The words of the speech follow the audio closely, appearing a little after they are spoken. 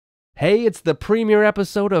Hey, it's the premiere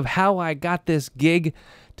episode of How I Got This Gig.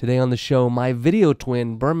 Today on the show, my video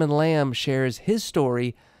twin, Burman Lam, shares his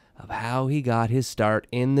story of how he got his start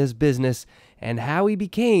in this business and how he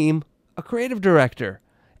became a creative director.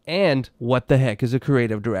 And what the heck is a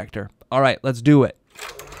creative director? All right, let's do it.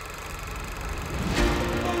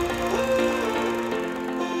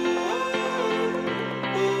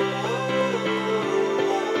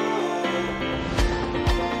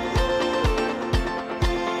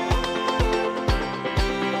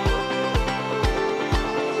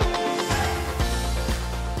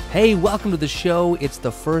 Hey, welcome to the show. It's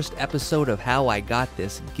the first episode of How I Got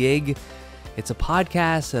This Gig. It's a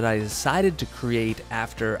podcast that I decided to create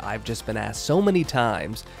after I've just been asked so many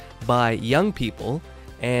times by young people,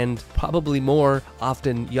 and probably more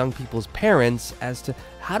often young people's parents, as to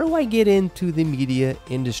how do I get into the media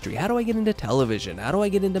industry? How do I get into television? How do I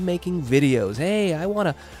get into making videos? Hey, I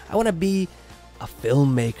wanna be a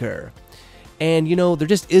filmmaker. And you know, there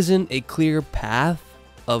just isn't a clear path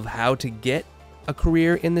of how to get a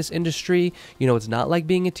career in this industry. You know, it's not like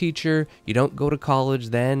being a teacher. You don't go to college,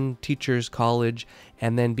 then teacher's college,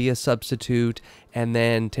 and then be a substitute, and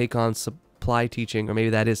then take on supply teaching, or maybe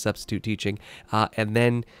that is substitute teaching, and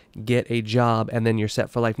then get a job, and then you're set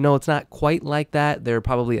for life. No, it's not quite like that. There are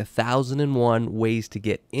probably 1,001 ways to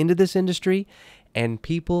get into this industry, and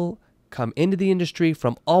people come into the industry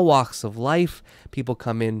from all walks of life. People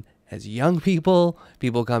come in as young people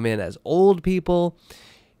come in as old people.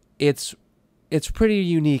 It's pretty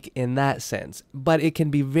unique in that sense, but it can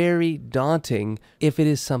be very daunting if it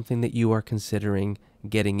is something that you are considering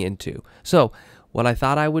getting into. So what I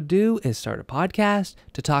thought I would do is start a podcast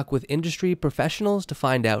to talk with industry professionals to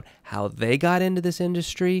find out how they got into this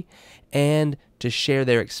industry and to share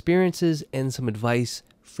their experiences and some advice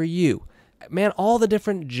for you. Man, all the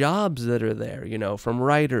different jobs that are there, you know, from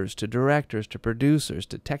writers to directors to producers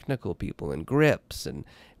to technical people and grips and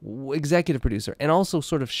executive producer, and also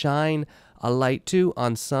sort of shine a light too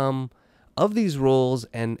on some of these roles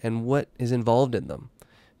and what is involved in them,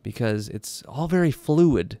 because it's all very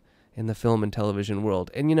fluid in the film and television world.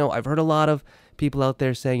 And, you know, I've heard a lot of people out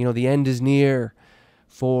there saying, you know, the end is near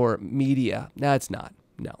for media. No, it's not.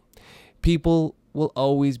 No. People will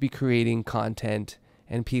always be creating content,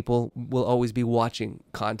 and people will always be watching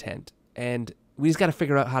content, and we just got to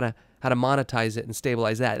figure out how to monetize it and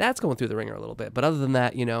stabilize that. That's going through the ringer a little bit, but other than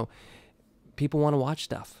that, you know, people want to watch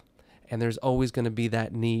stuff, and there's always going to be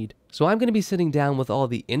that need. So I'm going to be sitting down with all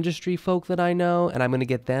the industry folk that I know, and I'm going to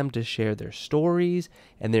get them to share their stories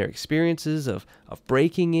and their experiences of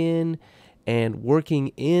breaking in and working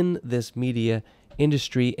in this media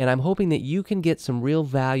industry. And I'm hoping that you can get some real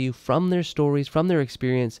value from their stories, from their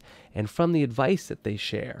experience, and from the advice that they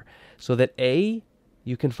share, so that A,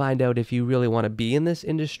 you can find out if you really want to be in this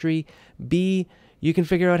industry, B, you can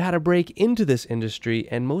figure out how to break into this industry,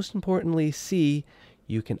 and most importantly, C,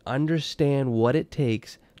 you can understand what it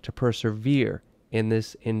takes to persevere in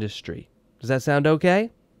this industry. Does that sound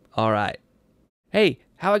okay? All right. Hey,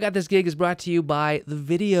 How I Got This Gig is brought to you by the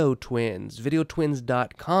Video Twins,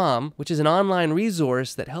 videotwins.com, which is an online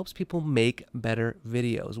resource that helps people make better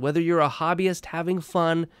videos. Whether you're a hobbyist having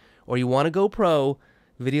fun or you want to go pro,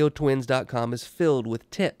 videotwins.com is filled with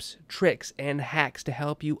tips, tricks, and hacks to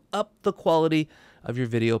help you up the quality of your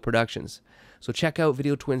video productions. So check out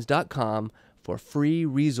videotwins.com for free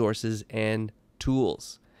resources and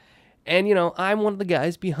tools. And, you know, I'm one of the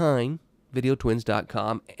guys behind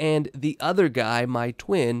videotwins.com, and the other guy, my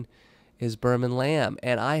twin, is Burman Lam,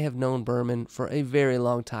 and I have known Burman for a very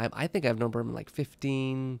long time. I think I've known Burman like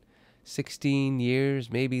 15, 16 years,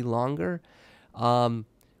 maybe longer.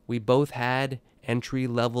 We both had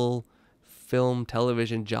entry-level film,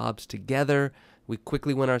 television jobs together. We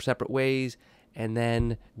quickly went our separate ways, and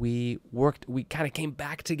then we kind of came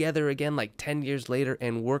back together again like 10 years later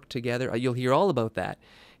and worked together. You'll hear all about that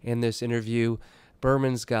in this interview.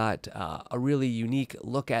 Burman's got a really unique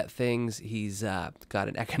look at things. He's got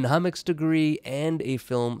an economics degree and a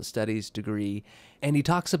film studies degree, and he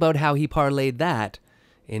talks about how he parlayed that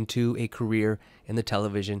into a career in the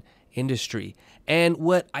television industry. And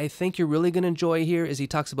what I think you're really going to enjoy here is he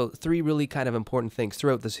talks about three really kind of important things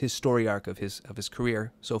throughout his story arc of his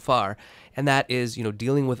career so far, and that is, you know,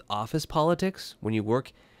 dealing with office politics when you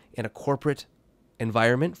work in a corporate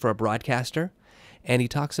environment for a broadcaster. And he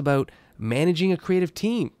talks about managing a creative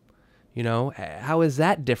team. You know, how is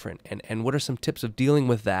that different? And what are some tips of dealing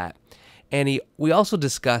with that? And we also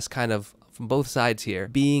discuss kind of from both sides here,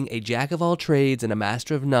 being a jack of all trades and a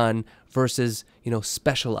master of none versus, you know,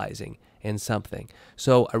 specializing in something.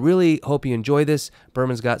 So I really hope you enjoy this.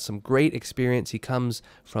 Burman's got some great experience. He comes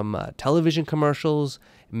from television commercials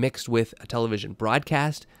mixed with a television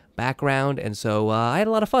broadcast, background. And so I had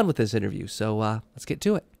a lot of fun with this interview. So let's get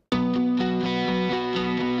to it.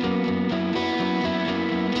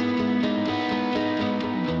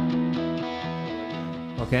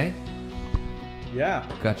 Okay. Yeah.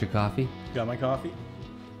 Got your coffee? Got my coffee.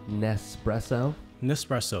 Nespresso?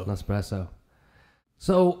 Nespresso.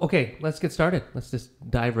 So, okay, let's get started. Let's just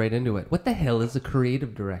dive right into it. What the hell is a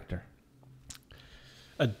creative director?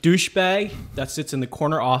 A douchebag that sits in the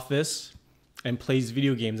corner office and plays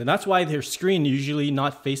video games. And that's why their screen usually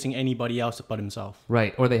not facing anybody else but himself.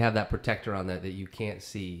 Right, or they have that protector on there that you can't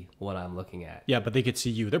see what I'm looking at. Yeah, but they could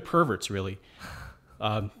see you. They're perverts, really.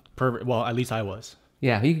 Well, at least I was.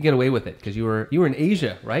 Yeah, you can get away with it because you were in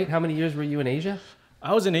Asia, right? How many years were you in Asia?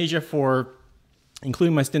 I was in Asia for,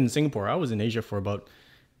 including my stint in Singapore, I was in Asia for about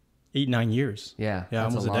 8-9 years. Yeah, Yeah,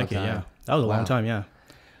 that's almost a a long decade, time. yeah. That was a long time, yeah.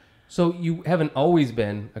 So you haven't always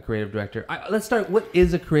been a creative director. Let's start. What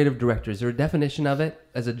is a creative director? Is there a definition of it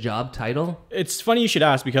as a job title? It's funny you should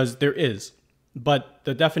ask because there is, but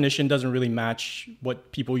the definition doesn't really match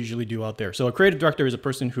what people usually do out there. So a creative director is a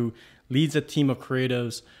person who leads a team of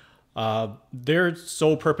creatives. Their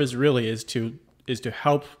sole purpose really is to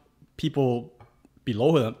help people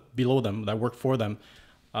below them that work for them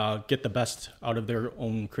get the best out of their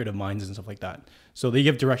own creative minds and stuff like that. So they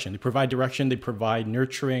give direction. They provide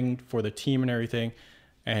nurturing for the team and everything.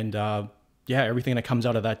 And everything that comes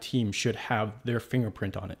out of that team should have their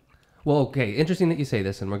fingerprint on it. Well, okay. Interesting that you say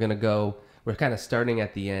this, and we're kind of starting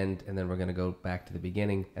at the end, and then we're going to go back to the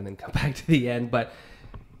beginning and then come back to the end. But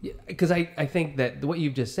because I think that what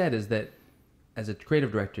you've just said is that as a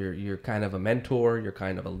creative director, you're kind of a mentor, you're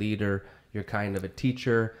kind of a leader, you're kind of a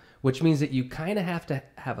teacher, which means that you kind of have to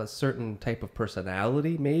have a certain type of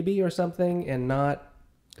personality maybe or something, and not...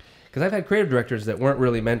 Because I've had creative directors that weren't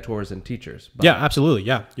really mentors and teachers. But... Yeah, absolutely.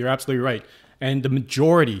 Yeah, you're absolutely right. And the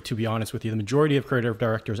majority, to be honest with you, the majority of creative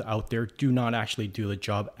directors out there do not actually do the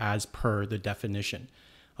job as per the definition.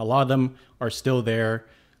 A lot of them are still there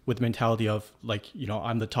with the mentality of like,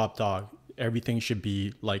 I'm the top dog. Everything should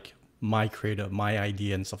be like my creative, my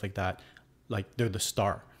idea and stuff like that. Like they're the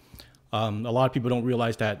star. A lot of people don't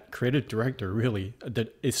realize that creative director really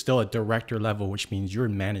is still a director level, which means you're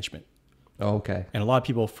in management. Oh, okay. And a lot of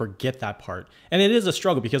people forget that part. And it is a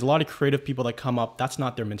struggle because a lot of creative people that come up, that's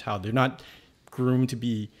not their mentality. They're not groomed to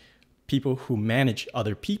be people who manage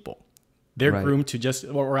other people. They're right. groomed to just,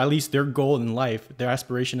 or at least their goal in life, their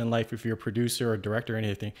aspiration in life, if you're a producer or director or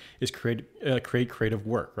anything, is create creative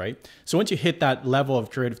work, right? So once you hit that level of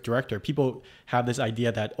creative director, people have this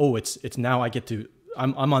idea that, oh, it's now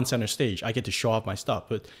I'm on center stage. I get to show off my stuff,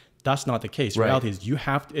 but that's not the case. The reality is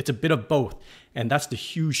it's a bit of both. And that's the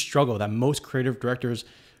huge struggle that most creative directors,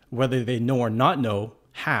 whether they know or not know,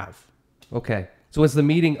 have. Okay. So it's the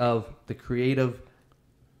meeting of the creative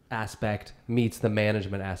aspect meets the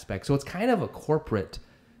management aspect. So it's kind of a corporate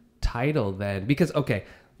title then, because, okay,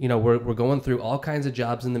 we're going through all kinds of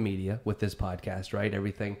jobs in the media with this podcast, right?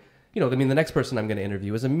 Everything, the next person I'm going to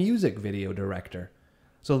interview is a music video director.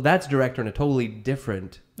 So that's director in a totally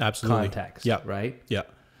different context, right? Yeah.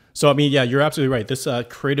 So, you're absolutely right. This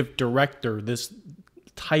creative director, this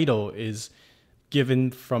title is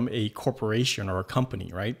given from a corporation or a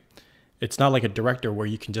company, right? It's not like a director where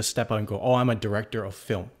you can just step out and go, oh, I'm a director of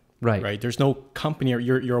film. Right. There's no company, or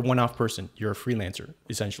you're a one-off person. You're a freelancer,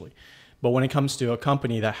 essentially. But when it comes to a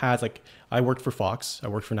company that has, like, I worked for Fox, I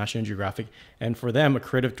worked for National Geographic, and for them, a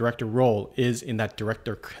creative director role is in that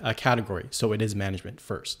director category. So it is management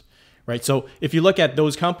first, right? So if you look at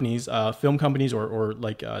those companies, film companies or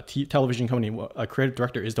like a television company, a creative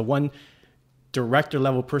director is the one director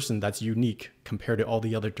level person that's unique compared to all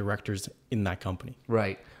the other directors in that company.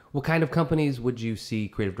 Right. What kind of companies would you see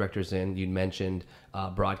creative directors in? You mentioned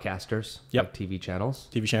broadcasters, like TV channels.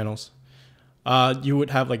 TV channels. You would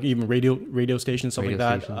have like even radio stations, stuff like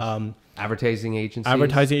that. Advertising agencies.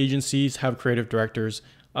 Advertising agencies have creative directors.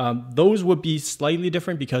 Those would be slightly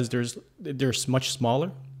different because they're much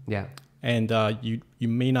smaller. Yeah. And you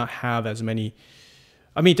may not have as many.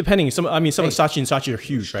 Depending. Some of Saatchi and Saatchi are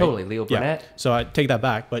huge, right? Totally. Leo Burnett. Yeah. So I take that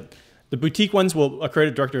back, but the boutique ones a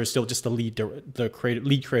creative director is still just the lead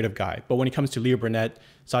creative guy. But when it comes to Leo Burnett,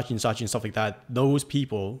 Saatchi and stuff like that, those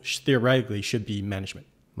people theoretically should be management.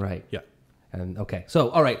 Right. Yeah. And okay. So,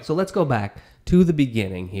 all right. So let's go back to the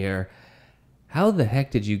beginning here. How the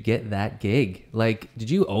heck did you get that gig? Like, did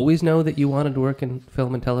you always know that you wanted to work in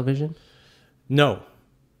film and television? No.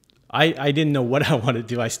 I didn't know what I wanted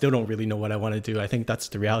to do. I still don't really know what I want to do. I think that's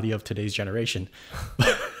the reality of today's generation.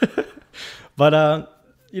 But,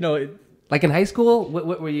 like in high school,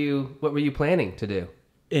 what were you planning to do?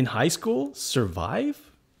 In high school, survive?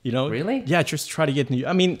 Really? Yeah, just try to get new.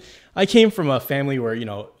 I came from a family where,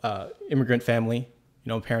 immigrant family,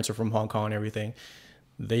 parents are from Hong Kong and everything.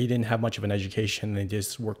 They didn't have much of an education. They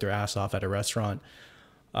just worked their ass off at a restaurant.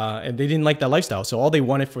 And they didn't like that lifestyle. So all they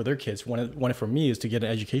wanted for their kids, wanted for me, is to get an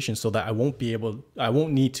education so that I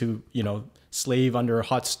won't need to, slave under a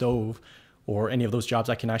hot stove or any of those jobs.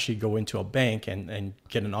 I can actually go into a bank and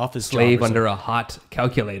get an office job. Slave under a hot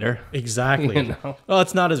calculator. Exactly. Well,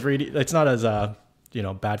 it's not as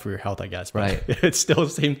bad for your health, I guess. But right. It's still the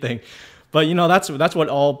same thing. But that's what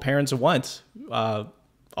all parents want,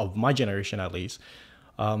 of my generation at least.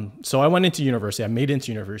 So I went into university. I made it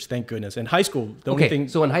into university, thank goodness. In high school, the only thing...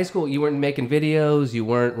 So in high school, you weren't making videos, you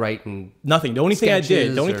weren't writing... Nothing. The only thing I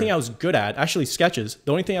did, the only thing I was good at, actually sketches,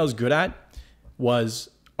 the only thing I was good at was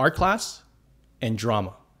art class and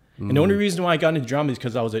drama. And the only reason why I got into drama is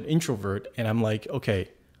because I was an introvert, and I'm like, okay,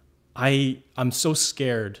 I'm so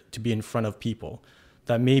scared to be in front of people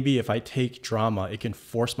that maybe if I take drama, it can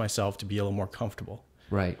force myself to be a little more comfortable.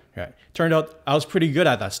 Right. Turned out I was pretty good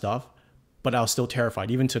at that stuff. But I was still terrified.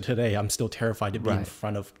 Even to today, I'm still terrified to be in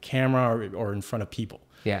front of camera or in front of people.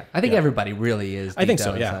 Yeah, I think everybody really is. I think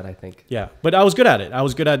so, yeah. Inside, I think. Yeah, but I was good at it. I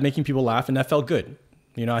was good at making people laugh, and that felt good.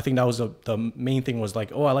 I think that was the main thing was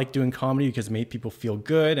like, I like doing comedy because it made people feel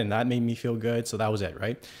good, and that made me feel good. So that was it,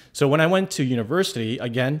 right? So when I went to university,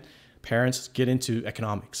 again, parents get into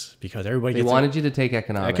economics because everybody wanted you to take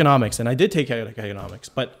economics. Economics, and I did take economics,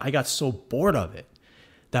 but I got so bored of it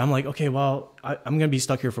that I'm like, okay, well, I'm going to be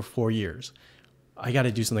stuck here for 4 years. I got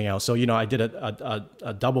to do something else. So, I did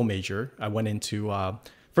a double major. I went into,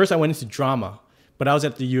 first I went into drama, but I was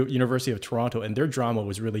at the University of Toronto, and their drama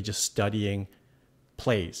was really just studying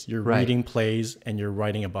plays. You're reading plays and you're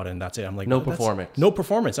writing about it, and that's it. I'm like, no performance. No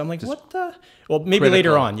performance. I'm like, what the? Well, maybe critical.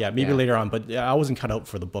 Later on. Yeah, maybe later on, but I wasn't cut out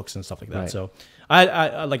for the books and stuff like that. Right. So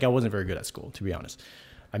I wasn't very good at school, to be honest.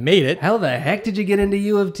 I made it. How the heck did you get into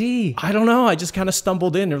U of T? I don't know. I just kind of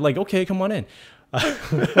stumbled in. They're like, okay, come on in.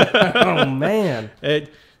 Oh, man.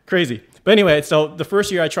 Crazy. But anyway, so the first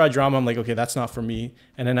year I tried drama, I'm like, okay, that's not for me.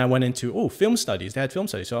 And then I went into, film studies. They had film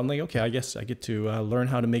studies. So I'm like, okay, I guess I get to learn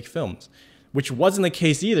how to make films, which wasn't the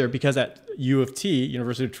case either because at U of T,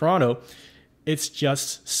 University of Toronto, it's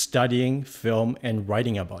just studying film and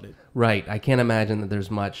writing about it. Right. I can't imagine that there's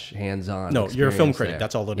much hands-on. No, you're a film critic.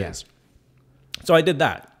 That's all it is. So I did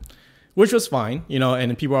that, which was fine,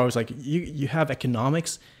 and people are always like, you have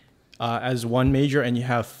economics as one major and you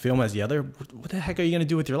have film as the other. What the heck are you going to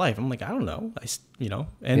do with your life? I'm like, I don't know.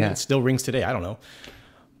 It still rings today. I don't know.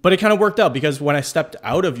 But it kind of worked out because when I stepped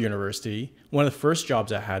out of university, one of the first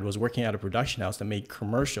jobs I had was working at a production house that made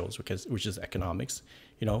commercials, which is economics,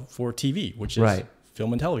 for TV, which is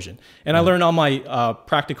film and television. And I learned all my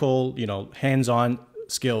practical, hands-on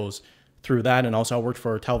skills through that, and also I worked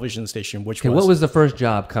for a television station, which was... What was the first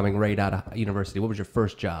job coming right out of university? What was your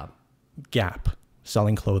first job? Gap,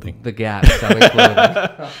 selling clothing. The Gap, selling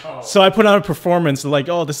clothing. So I put on a performance, like,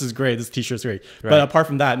 oh, this is great, this t-shirt's great. Right. But apart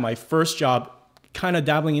from that, my first job, kind of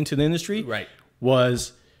dabbling into the industry,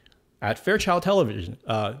 was at Fairchild Television.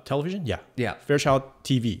 Yeah. Fairchild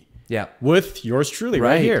TV. Yeah. With yours truly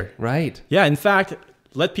right here. Right. Yeah, in fact,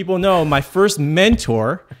 let people know my first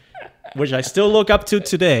mentor, which I still look up to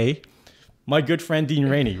today, my good friend Dean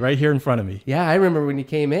Rainey, right here in front of me. Yeah, I remember when you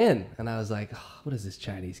came in, and I was like, what does this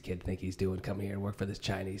Chinese kid think he's doing coming here and work for this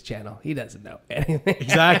Chinese channel? He doesn't know anything.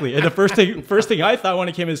 Exactly. And the first thing I thought when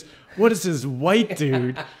I came is, what is this white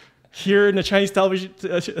dude here in the Chinese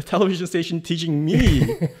television station teaching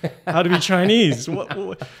me how to be Chinese?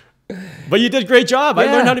 But you did a great job. Yeah. I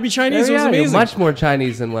learned how to be Chinese. It was amazing. You're much more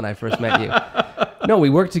Chinese than when I first met you. No,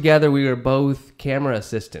 we worked together. We were both camera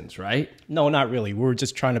assistants, right? No, not really. We were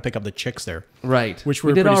just trying to pick up the chicks there. Right. Which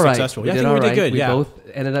were pretty successful. Yeah, I think we did good. We both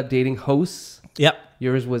ended up dating hosts. Yep.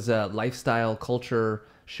 Yours was a lifestyle culture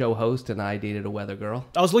show host, and I dated a weather girl.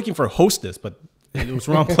 I was looking for a hostess, but it was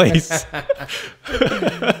the wrong place.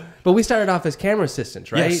 But we started off as camera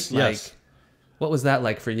assistants, right? Yes. What was that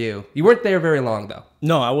like for you? You weren't there very long, though.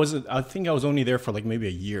 No, I wasn't. I think I was only there for like maybe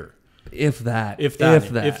a year. If that,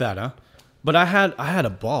 huh? But I had a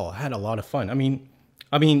ball. I had a lot of fun. I mean,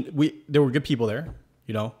 there were good people there.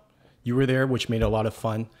 You were there, which made it a lot of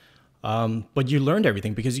fun. But you learned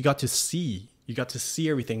everything because you got to see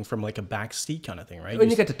everything from like a back seat kind of thing, right? And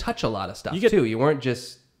you got to touch a lot of stuff too. You weren't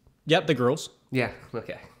just... Yep, the girls. Yeah.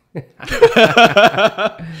 Okay.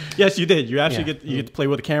 Yes, you did. You actually get to play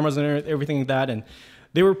with the cameras and everything like that, and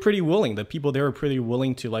they were pretty willing. The people there were pretty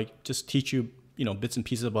willing to like just teach you, bits and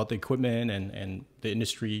pieces about the equipment and the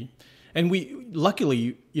industry. And we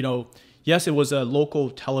luckily, yes, it was a local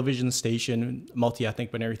television station,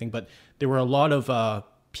 multi-ethnic, but everything. But there were a lot of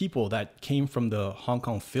people that came from the Hong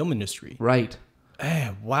Kong film industry, right?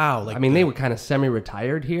 Wow. I mean, they were kind of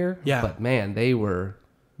semi-retired here. Yeah. But man, they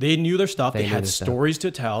knew their stuff. They knew had their stuff. stories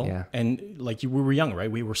to tell. Yeah. And like we were young, right?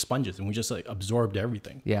 We were sponges and we just like absorbed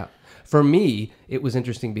everything. Yeah. For me, it was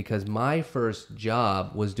interesting because my first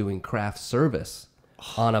job was doing craft service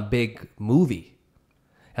on a big movie.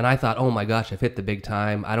 And I thought, oh my gosh, I've hit the big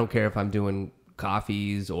time. I don't care if I'm doing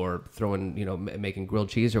coffees or throwing, making grilled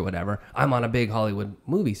cheese or whatever. I'm on a big Hollywood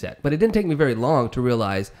movie set. But it didn't take me very long to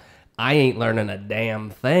realize I ain't learning a damn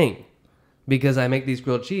thing. Because I make these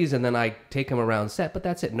grilled cheese and then I take them around set, but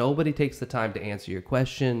that's it. Nobody takes the time to answer your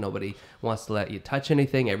question. Nobody wants to let you touch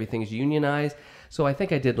anything. Everything's unionized. So I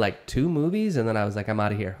think I did like 2 movies and then I was like, I'm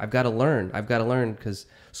out of here. I've got to learn because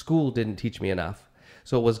school didn't teach me enough.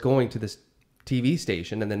 So it was going to this TV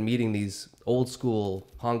station and then meeting these old school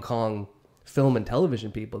Hong Kong film and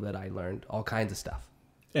television people that I learned all kinds of stuff.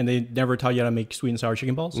 And they never taught you how to make sweet and sour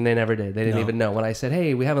chicken balls? And they never did. They didn't even know. When I said,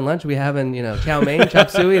 hey, we having lunch, we having, chow mein, chop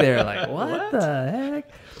suey, they're like, what the heck?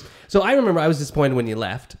 So I remember I was disappointed when you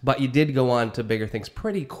left, but you did go on to bigger things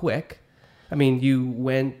pretty quick. I mean, you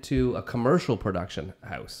went to a commercial production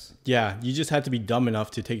house. Yeah, you just had to be dumb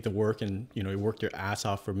enough to take the work and, you work your ass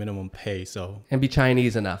off for minimum pay. So And be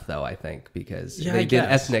Chinese enough, though, I think, because they did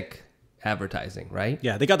ethnic advertising, right?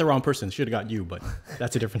 Yeah, they got the wrong person. Should have got you, but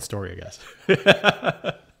that's a different story, I guess.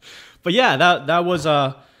 But yeah, that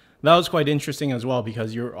was quite interesting as well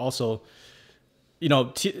because you're also,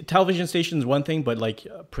 television station is one thing, but like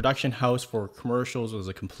production house for commercials was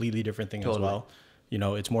a completely different thing as well.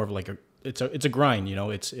 It's more of like it's a grind.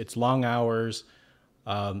 It's long hours.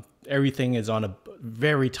 Everything is on a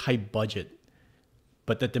very tight budget,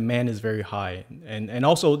 but the demand is very high, and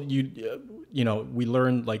also we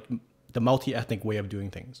learned like the multi-ethnic way of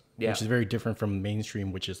doing things, which is very different from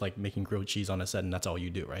mainstream, which is like making grilled cheese on a set and that's all you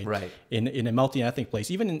do, right? Right. In a multi-ethnic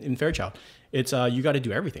place, even in Fairchild, it's you got to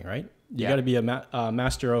do everything, right? You got to be a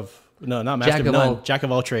master of jack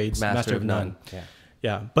of all trades, master of none.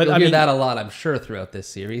 Yeah. But You'll hear that a lot, I'm sure, throughout this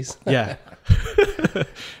series. Yeah.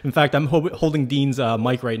 In fact, I'm holding Dean's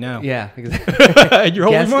mic right now. Yeah, exactly. You're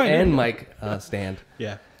holding mine. And mic stand.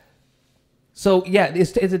 Yeah. So yeah,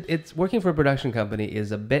 it's working for a production company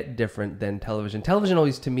is a bit different than television. Television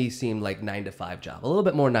always to me seemed like 9-to-5 job, a little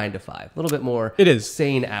bit more 9-to-5, a little bit more it is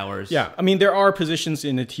sane hours. Yeah, I mean there are positions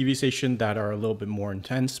in a TV station that are a little bit more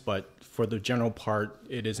intense, but for the general part,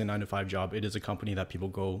 it is a 9-to-5 job. It is a company that people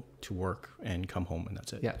go to work and come home, and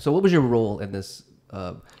that's it. Yeah. So what was your role in this?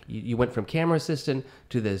 You went from camera assistant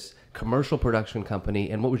to this commercial production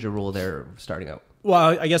company, and what was your role there starting out?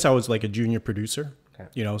 Well, I guess I was like a junior producer.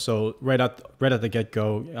 So right at the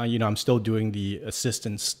get-go, I'm still doing the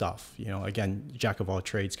assistant stuff, again, jack of all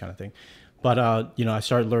trades kind of thing. But, I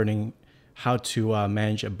started learning how to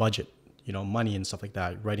manage a budget, money and stuff like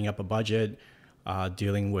that, writing up a budget,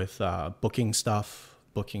 dealing with booking stuff,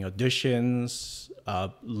 booking auditions,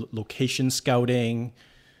 location scouting,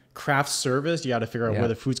 craft service. You got to figure out where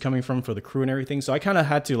the food's coming from for the crew and everything. So I kind of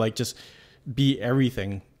had to like just be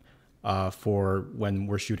everything for when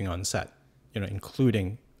we're shooting on set.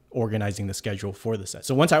 Including organizing the schedule for the set.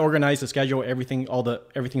 So once I organize the schedule, everything's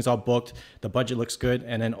all booked, the budget looks good,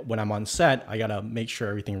 and then when I'm on set, I gotta make sure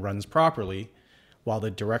everything runs properly, while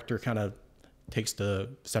the director kind of takes the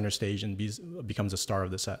center stage and becomes a star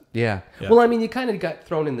of the set. Yeah. Well, I mean, you kind of got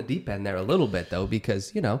thrown in the deep end there a little bit, though,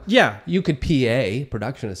 because, you could PA,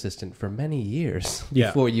 production assistant, for many years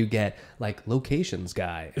before you get, like, locations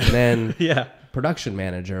guy, and then production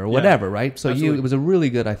manager or whatever, right? So it was a really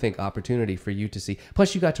good, I think, opportunity for you to see.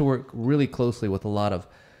 Plus, you got to work really closely with a lot of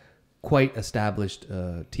quite established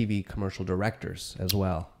TV commercial directors as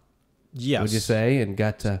well. Yes. Would you say? And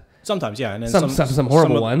got to... Sometimes, yeah. And then some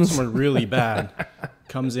horrible ones. Someone really bad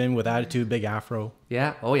comes in with attitude, big afro.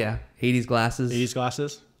 Yeah. Oh, yeah. 80s glasses. 80s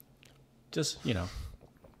glasses. Just,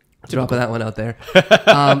 Dropping that one out there.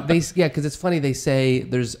 Because it's funny. They say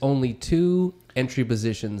there's only 2 entry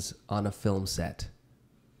positions on a film set.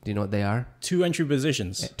 Do you know what they are? 2 entry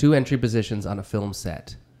positions. 2 entry positions on a film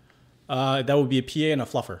set. That would be a PA and a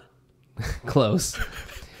fluffer. Close.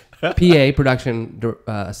 PA, production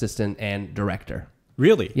assistant, and director.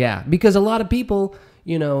 Really? Yeah, because a lot of people,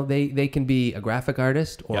 they can be a graphic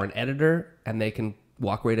artist or an editor, and they can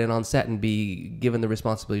walk right in on set and be given the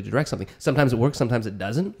responsibility to direct something. Sometimes it works, sometimes it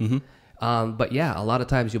doesn't. Mm-hmm. But yeah, a lot of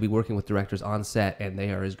times you'll be working with directors on set, and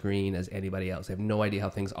they are as green as anybody else. They have no idea how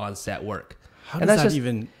things on set work. How does that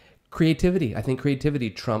even... Creativity. I think creativity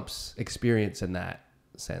trumps experience in that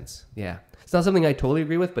sense. Yeah. It's not something I totally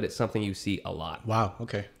agree with, but it's something you see a lot. Wow.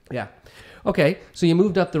 Okay. Yeah. Okay. So you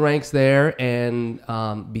moved up the ranks there and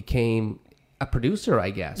became a producer,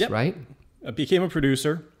 I guess, right? I became a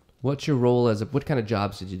producer. What's your role what kind of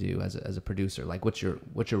jobs did you do as a producer? Like, what's your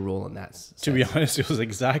role in that sense? To be honest, it was the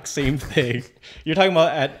exact same thing. You're talking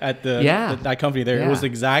about at that company there. Yeah. It was the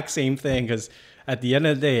exact same thing, because at the end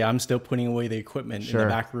of the day, I'm still putting away the equipment in the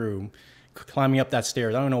back room, climbing up that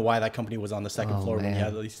stairs. I don't know why that company was on the second floor when you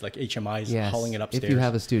had these like HMIs hauling it upstairs. If you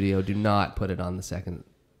have a studio, do not put it on the second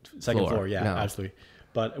floor. Yeah, no. absolutely.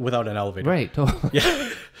 But without an elevator. Right, totally. Yeah.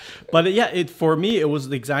 But yeah, for me, it was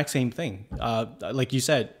the exact same thing. Like you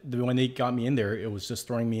said, when they got me in there, it was just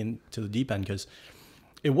throwing me into the deep end, because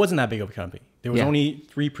it wasn't that big of a company. There was only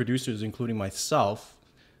 3 producers, including myself.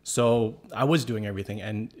 So I was doing everything.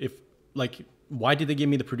 And why did they give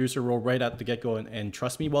me the producer role right at the get-go and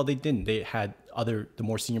trust me? Well, they didn't. They had the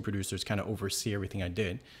more senior producers kind of oversee everything I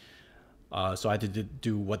did. So I had to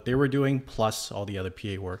do what they were doing, plus all the other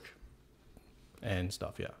PA work and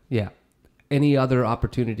stuff. Yeah. Any other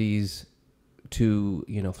opportunities to,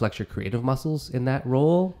 flex your creative muscles in that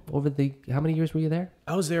role over how many years were you there?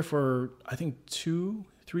 I was there for, I think, 2-3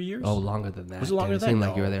 years. Oh, longer than that. Was it longer than that? It seemed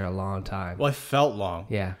like you were there a long time. Well, it felt long.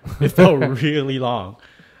 Yeah. It felt really long.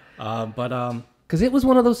 Because it was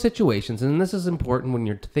one of those situations, and this is important when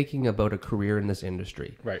you're thinking about a career in this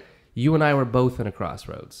industry. Right. You and I were both in a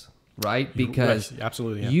crossroads, right? Because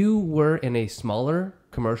absolutely, you were in a smaller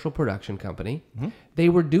commercial production company. Mm-hmm. They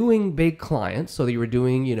were doing big clients, so they were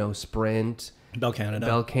doing, Sprint, Bell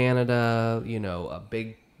Canada,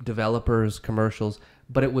 big developers, commercials,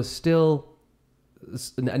 but it was still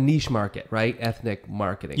a niche market, right? Ethnic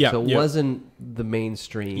marketing. Yeah, so it wasn't the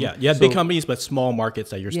mainstream. Yeah, you had big companies, but small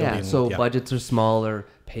markets that you're still dealing with. So budgets are smaller,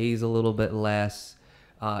 pays a little bit less,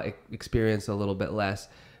 experience a little bit less.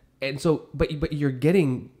 And so, but you are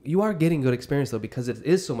getting good experience though, because it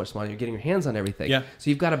is so much smaller. You're getting your hands on everything. Yeah.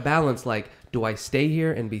 So you've got to balance, like, do I stay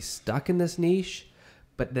here and be stuck in this niche?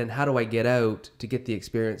 But then how do I get out to get the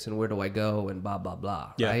experience, and where do I go, and blah, blah,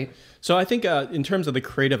 blah, right? So I think in terms of the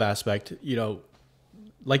creative aspect,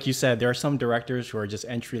 like you said, there are some directors who are just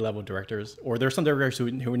entry-level directors, or there are some directors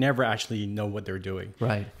who never actually know what they're doing.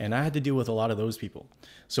 Right. And I had to deal with a lot of those people.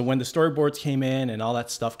 So when the storyboards came in and all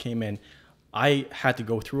that stuff came in, I had to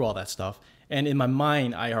go through all that stuff. And in my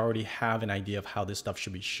mind, I already have an idea of how this stuff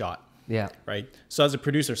should be shot. Yeah. Right. So as a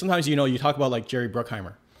producer, sometimes, you talk about like Jerry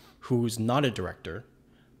Bruckheimer, who's not a director,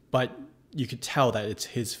 but you could tell that it's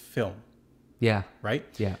his film. Yeah. Right.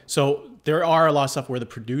 Yeah. So there are a lot of stuff where the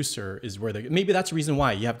producer is maybe that's the reason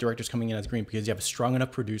why you have directors coming in as green, because you have a strong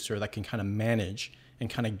enough producer that can kind of manage and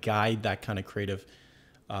kind of guide that kind of creative,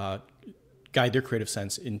 guide their creative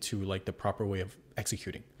sense into like the proper way of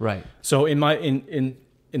executing. Right. So in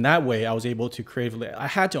that way, I was able to creatively, I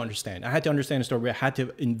had to understand the story. I had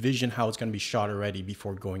to envision how it's going to be shot already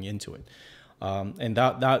before going into it. And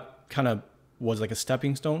that kind of was like a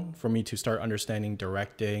stepping stone for me to start understanding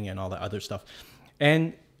directing and all that other stuff.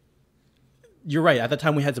 And you're right. At that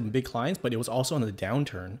time, we had some big clients, but it was also on the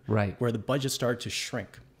downturn, right, where the budget started to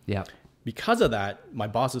shrink. Yeah. Because of that, my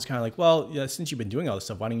boss was kind of like, well, yeah, since you've been doing all this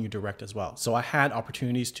stuff, why don't you direct as well? So I had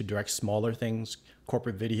opportunities to direct smaller things,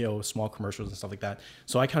 corporate video, small commercials and stuff like that.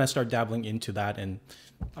 So I kind of started dabbling into that, and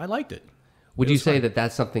I liked it. Would you say that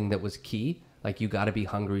that's something that was key? Like, you got to be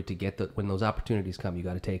hungry to get when those opportunities come, you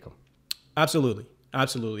got to take them. Absolutely.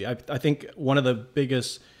 Absolutely. I think one of the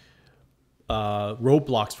biggest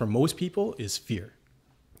roadblocks for most people is fear.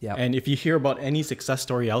 Yeah. And if you hear about any success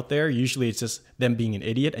story out there, usually it's just them being an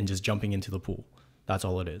idiot and just jumping into the pool. That's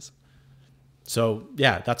all it is. So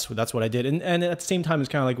yeah, that's what I did. And at the same time, it's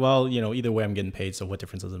kind of like, well, either way I'm getting paid, so what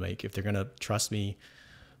difference does it make? If they're going to trust me,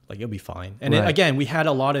 like, it'll be fine. And right. Again, we had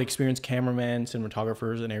a lot of experienced cameramen,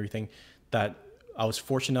 cinematographers and everything that I was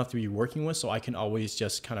fortunate enough to be working with, so I can always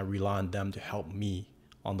just kind of rely on them to help me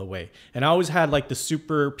on the way. And I always had like the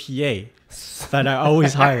super PA that I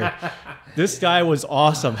always hired. This guy was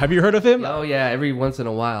awesome. Have you heard of him? Oh yeah, every once in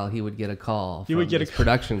a while he would get a call from his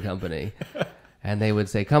production company. And they would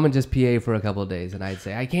say, come and just PA for a couple of days. And I'd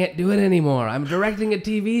say, I can't do it anymore. I'm directing a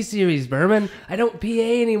TV series, Burman. I don't PA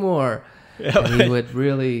anymore. Yeah, and he would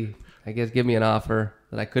really, I guess, give me an offer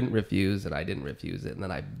that I couldn't refuse, and I didn't refuse it. And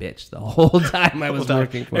then I bitched the whole time I was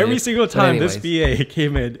working for Every single time this PA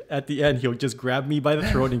came in, at the end, he would just grab me by the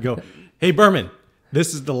throat and go, hey, Burman,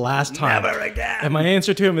 this is the last time. Never again. And my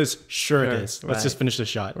answer to him is, sure it is. Let's just finish the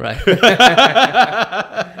shot. Right.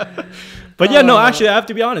 But yeah, no, actually, I have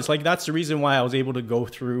to be honest. Like, that's the reason why I was able to go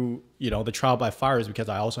through, the trial by fire, is because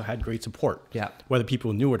I also had great support. Yeah. Whether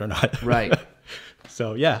people knew it or not. Right.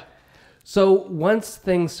 So, yeah. So once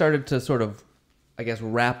things started to sort of, I guess,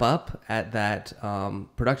 wrap up at that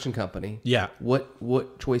production company. Yeah.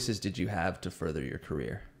 What choices did you have to further your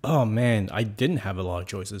career? Oh, man, I didn't have a lot of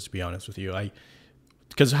choices, to be honest with you.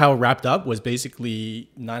 because how it wrapped up was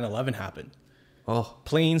basically 9/11 happened. Oh,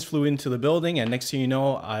 Planes flew into the building, and next thing you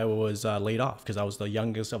know, I was laid off because I was the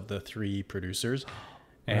youngest of the 3 producers.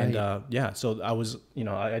 And Right. yeah, so I was,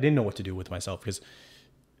 I didn't know what to do with myself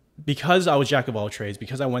because I was jack of all trades,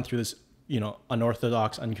 because I went through this,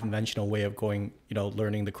 unorthodox, unconventional way of going,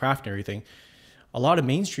 learning the craft and everything. A lot of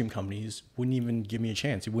mainstream companies wouldn't even give me a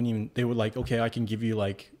chance. They were like, okay, I can give you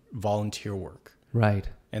like volunteer work. right.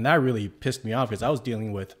 And that really pissed me off because I was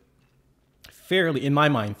dealing with in my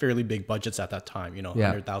mind, fairly big budgets at that time,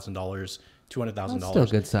 Yeah. $100,000, $200,000. Still a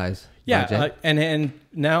good size. Yeah, budget. and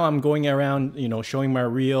now I'm going around, showing my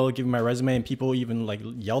reel, giving my resume, and people even like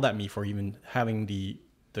yelled at me for even having the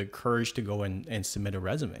courage to go and submit a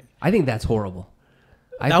resume. I think that's horrible.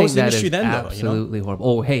 I That think was the that industry is then, though, absolutely horrible.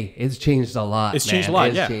 Oh, hey, it's changed a lot. It's changed a lot,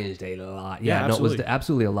 It's yeah. changed a lot. Yeah, Yeah, no, it was absolutely.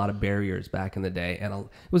 absolutely a lot of barriers back in the day, and it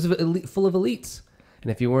was full of elites. And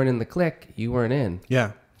if you weren't in the clique, you weren't in.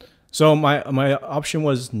 Yeah. So my option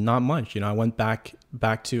was not much. I went back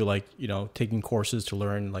to like, taking courses to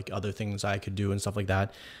learn like other things I could do and stuff like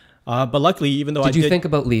that. But luckily, even though Did you think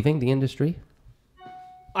about leaving the industry?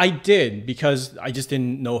 I did, because I just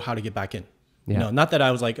didn't know how to get back in. Yeah. Not that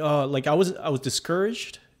I was like, oh, like I was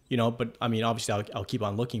discouraged, but I mean, obviously I'll keep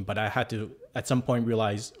on looking, but I had to at some point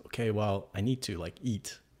realize, okay, well, I need to like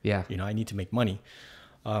eat. Yeah. I need to make money.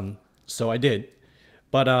 So I did.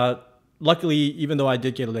 But luckily, even though I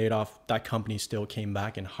did get laid off, that company still came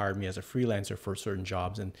back and hired me as a freelancer for certain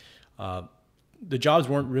jobs. And the jobs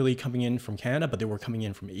weren't really coming in from Canada, but they were coming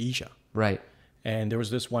in from Asia. Right. And there was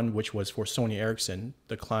this one which was for Sony Ericsson.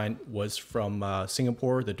 The client was from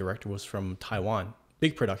Singapore. The director was from Taiwan.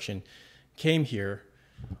 Big production. Came here.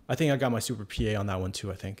 I think I got my super PA on that one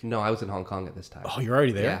too, I think. No, I was in Hong Kong at this time. Oh, you're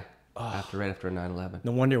already there? Yeah. Right after 9/11.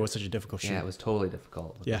 No wonder it was such a difficult shoot. Yeah, it was totally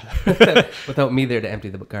difficult. Yeah. Without me there to empty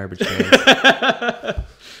the garbage cans.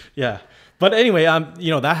 Yeah. But anyway,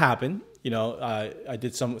 that happened. I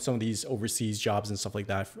did some of these overseas jobs and stuff like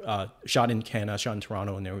that. Shot in Canada, shot in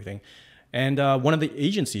Toronto and everything. And one of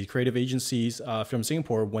the creative agencies from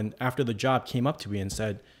Singapore, after the job, came up to me and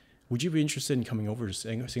said, would you be interested in coming over to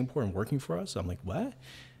Singapore and working for us? I'm like, what?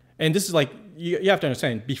 And this is like, you have to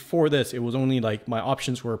understand, before this, it was only like my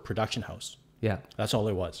options were a production house. Yeah. That's all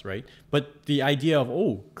it was, right? But the idea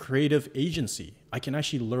of, creative agency, I can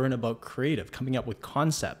actually learn about creative, coming up with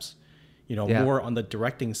concepts, Yeah. more on the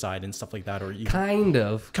directing side and stuff like that. Or even, Kind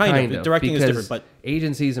of. Directing is because different, but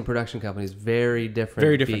agencies and production companies, very different.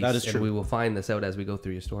 Very different, that beasts, is true. And we will find this out as we go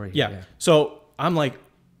through your story. yeah. So I'm like,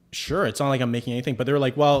 sure, it's not like I'm making anything, but they're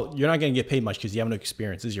like, well, you're not going to get paid much because you have no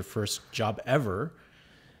experience. This is your first job ever.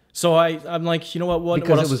 So I'm like, you know what?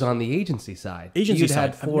 Because what it was on the agency side. Agency You'd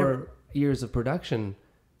side. had 4 years of production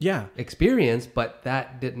Yeah. experience, but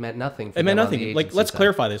that meant nothing. For It meant them on the nothing. Like, agency let's side.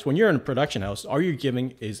 clarify this. When you're in a production house, all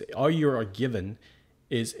you are given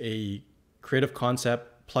is a creative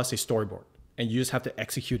concept plus a storyboard, and you just have to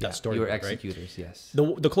execute that storyboard. You were right? executors, yes.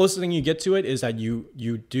 The closest thing you get to it is that you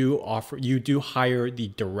do hire the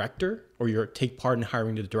director, or you take part in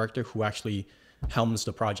hiring the director who actually helms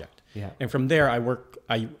the project. Yeah. And from there, I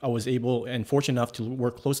was able and fortunate enough to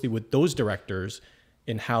work closely with those directors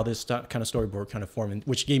in how this kind of storyboard kind of formed,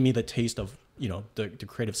 which gave me the taste of the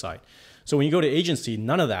creative side. So when you go to agency,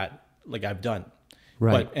 none of that like I've done.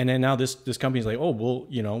 Right. And then now this company's like, oh,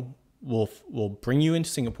 we'll bring you into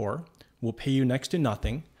Singapore. We'll pay you next to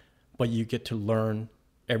nothing, but you get to learn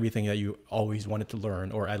everything that you always wanted to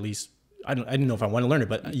learn, or at least I didn't know if I want to learn it,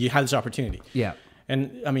 but you had this opportunity. Yeah.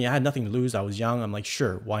 And I mean, I had nothing to lose. I was young. I'm like,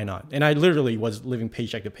 sure, why not? And I literally was living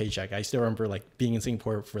paycheck to paycheck. I still remember like being in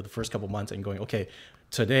Singapore for the first couple of months and going, okay,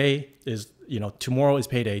 today is, tomorrow is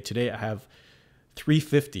payday. Today I have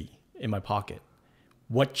 $350 in my pocket.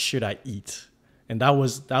 What should I eat? And that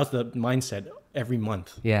was the mindset every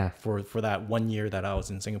month. Yeah. For that 1 year that I was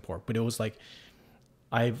in Singapore. But it was like,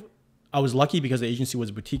 I was lucky because the agency was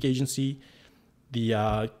a boutique agency.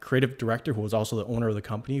 The creative director, who was also the owner of the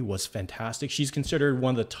company, was fantastic. She's considered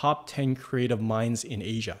one of the top 10 creative minds in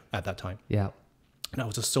Asia at that time. Yeah. And I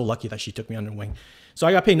was just so lucky that she took me under her wing. So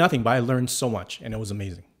I got paid nothing, but I learned so much, and it was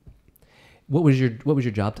amazing. What was your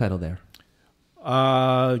job title there?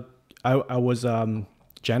 I was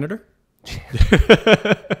janitor.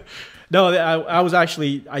 No, I was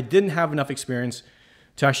actually, I didn't have enough experience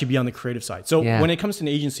to actually be on the creative side. So Yeah. when it comes to an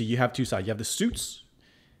agency, you have two sides. You have the suits,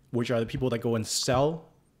 which are the people that go and sell,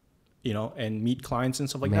 and meet clients and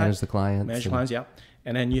stuff like Manage that. the clients. Manage clients, yeah.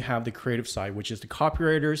 And then you have the creative side, which is the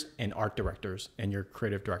copywriters and art directors and your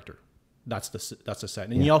creative director. That's the set.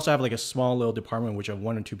 And you also have like a small little department, which are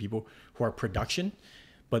 1 or 2 people who are production.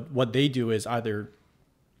 But what they do is either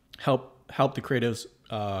help the creatives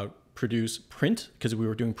produce print, because we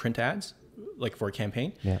were doing print ads like for a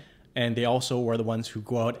campaign. Yeah. And they also were the ones who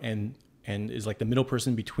go out and is like the middle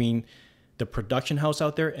person between the production house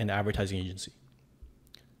out there and the advertising agency.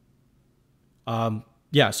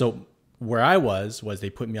 So where I was they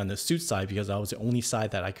put me on the suit side because I was the only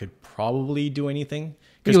side that I could probably do anything.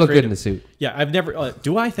 You look good in the suit. Yeah, I've never.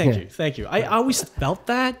 Do I? Thank you. I always felt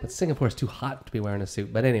that. But Singapore's too hot to be wearing a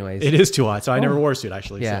suit. But anyways, it is too hot, so I never wore a suit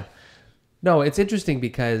actually. Yeah. So. No, it's interesting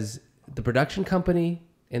because the production company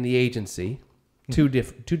and the agency, two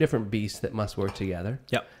different beasts that must work together.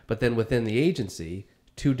 Yep. But then within the agency,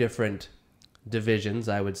 two different divisions,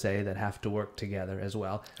 I would say, that have to work together as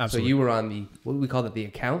well. Absolutely. So you were on the, what do we call it, the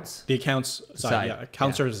accounts? The accounts side. Yeah,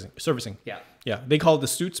 account servicing. Yeah. Yeah, they call it the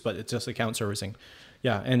suits, but it's just account servicing.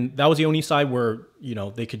 Yeah, and that was the only side where,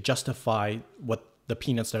 they could justify what the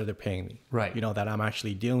peanuts that they're paying me. Right. That I'm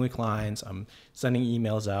actually dealing with clients, I'm sending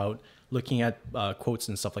emails out, looking at quotes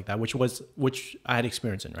and stuff like that, which I had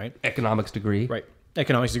experience in, right? Economics degree. Right.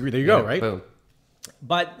 Economics degree. There you go, right? Boom.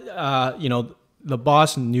 But, the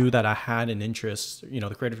boss knew that I had an interest,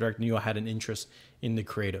 the creative director knew I had an interest in the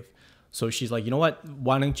creative. So she's like, you know what,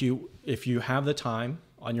 why don't you, if you have the time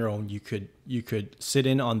on your own, you could sit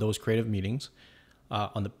in on those creative meetings,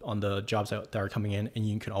 on the jobs that are coming in, and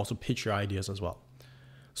you can also pitch your ideas as well.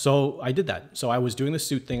 So I did that. So I was doing the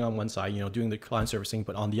suit thing on one side, doing the client servicing,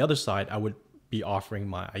 but on the other side, I would be offering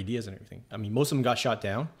my ideas and everything. I mean, most of them got shot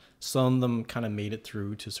down. Some of them kind of made it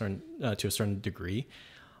through to a certain degree.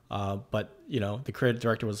 But the creative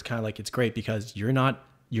director was kind of like, it's great because you're not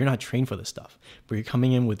trained for this stuff, but you're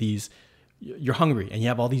coming in with these, you're hungry and you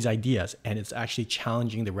have all these ideas, and it's actually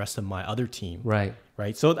challenging the rest of my other team. Right.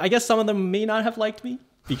 Right. So I guess some of them may not have liked me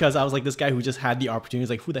because I was like this guy who just had the opportunity. It's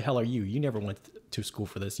like, who the hell are you? You never went to school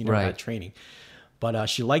for this. You never had training. But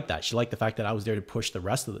she liked that. She liked the fact that I was there to push the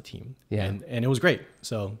rest of the team. Yeah. And it was great.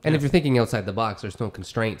 So. And if you're thinking outside the box, there's no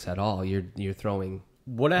constraints at all. You're throwing.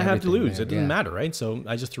 What I have to lose, it doesn't matter, right? So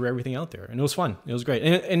I just threw everything out there, and it was fun. It was great.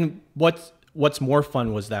 And what's more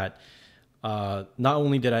fun was that not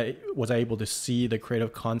only was I able to see the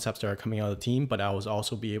creative concepts that are coming out of the team, but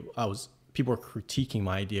people were critiquing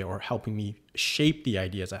my idea or helping me shape the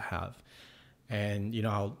ideas I have, and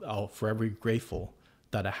I'll forever be grateful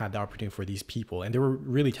that I had the opportunity for these people, and they were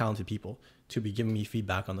really talented people to be giving me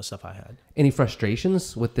feedback on the stuff I had. Any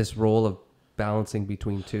frustrations with this role of balancing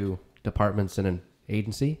between two departments in an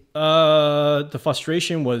agency? The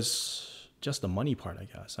frustration was just the money part, I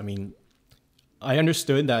guess. I mean, I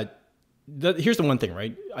understood that here's the one thing,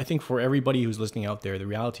 right? I think for everybody who's listening out there, the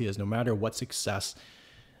reality is no matter what success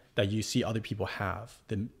that you see other people have,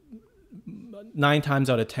 then 9 times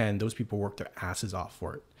out of 10, those people work their asses off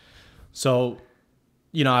for it. So,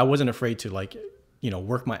 I wasn't afraid to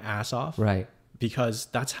work my ass off. Right. Because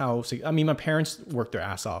that's how, my parents worked their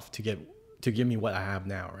ass off to give me what I have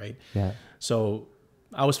now. Right. Yeah. So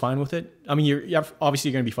I was fine with it. I mean, you're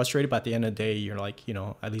obviously going to be frustrated, but at the end of the day, you're like,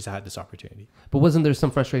 at least I had this opportunity. But wasn't there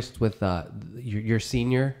some frustrations with your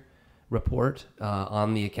senior report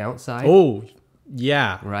on the account side? Oh,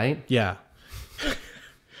 yeah. Right? Yeah.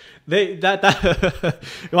 Well,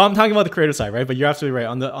 I'm talking about the creative side, right? But you're absolutely right.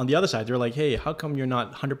 On the other side, they're like, hey, how come you're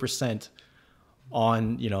not 100%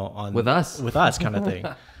 on with us kind of thing?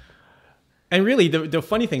 And really, the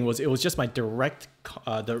funny thing was, it was just my direct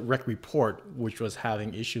report, which was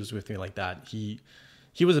having issues with me like that. He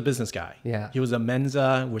was a business guy. Yeah. He was a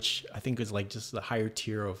Mensa, which I think is like just the higher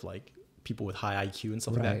tier of like people with high IQ and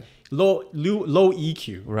stuff like that. Low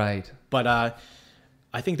EQ. Right. But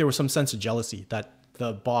I think there was some sense of jealousy that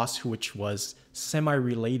the boss, which was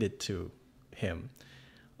semi-related to him,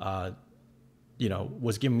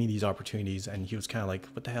 was giving me these opportunities, and he was kind of like,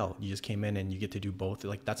 what the hell? You just came in and you get to do both.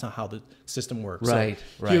 Like, that's not how the system works. Right.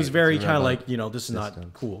 So he was very kind of like, this is not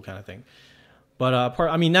cool kind of thing. But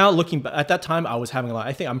now looking back, at that time, I was having a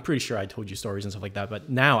lot. I'm pretty sure I told you stories and stuff like that. But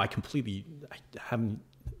now I haven't,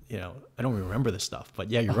 I don't remember this stuff. But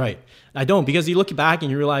yeah, you're right. I don't, because you look back and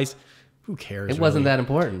you realize, who cares? It wasn't that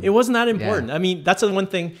important. It wasn't that important. Yeah. I mean, that's the one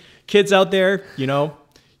thing. Kids out there,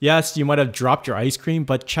 yes, you might have dropped your ice cream,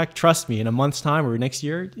 but trust me, in a month's time or next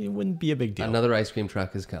year, it wouldn't be a big deal. Another ice cream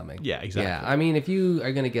truck is coming. Yeah, exactly. Yeah, I mean, if you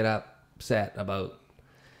are going to get upset about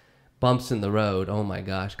bumps in the road, oh my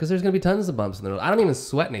gosh, because there's going to be tons of bumps in the road. I don't even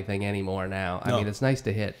sweat anything anymore now. I mean, it's nice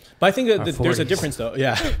to hit. But I think that there's a difference, though.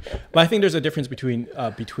 Yeah, but I think there's a difference between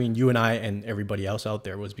you and I and everybody else out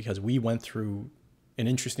there, was because we went through an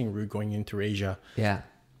interesting route going in through Asia. Yeah,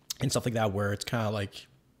 and stuff like that, where it's kind of like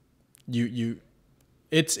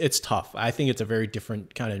it's tough. I think it's a very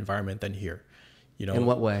different kind of environment than here. In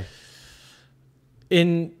what way?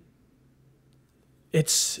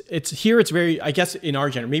 it's here. It's very, I guess in our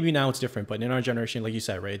generation, maybe now it's different, but in our generation, like you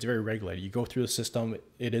said, right, it's very regulated. You go through the system,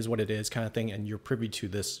 it is what it is kind of thing. And you're privy to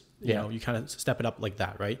this, you know, you kind of step it up like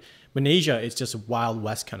that. Right. But in Asia, it's just a Wild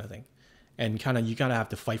West kind of thing. And kind of, you kind of have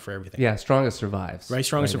to fight for everything. Yeah. Strongest survives. Right.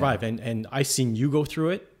 Strongest survive. And I seen you go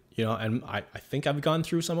through it, you know, and I think I've gone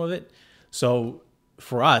through some of it. So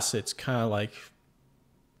for us, it's kind of like,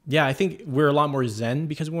 yeah, I think we're a lot more zen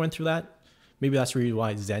because we went through that. Maybe that's the reason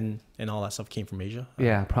why Zen and all that stuff came from Asia.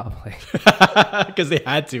 Yeah, probably. Because they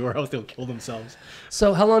had to, or else they'll kill themselves.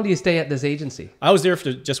 So how long do you stay at this agency? I was there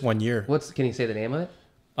for just 1 year. Can you say the name of it?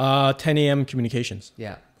 10 a.m. Communications.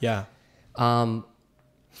 Yeah. Yeah. How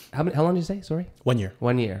long did you say? Sorry? 1 year.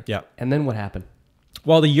 1 year. Yeah. And then what happened?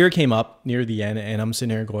 Well, the year came up near the end, and I'm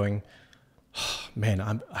sitting there going, oh, man,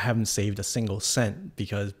 I haven't saved a single cent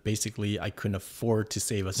because basically I couldn't afford to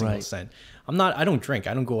save a single cent. I don't drink.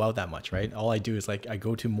 I don't go out that much, right? All I do is like I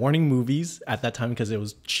go to morning movies at that time because it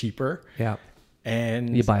was cheaper. Yeah.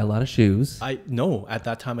 And you buy a lot of shoes. No, at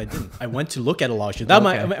that time I didn't. I went to look at a lot of shoes. That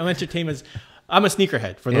my entertainment. I'm a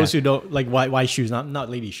sneakerhead. For those who don't like, why shoes? Not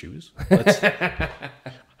lady shoes. That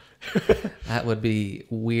would be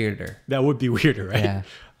weirder. That would be weirder, right? Yeah.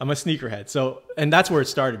 I'm a sneakerhead. So, and that's where it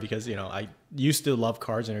started because, you know, I used to love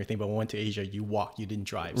cars and everything, but when I went to Asia, you walked, you didn't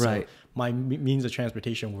drive. Right. So my means of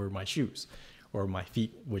transportation were my shoes or my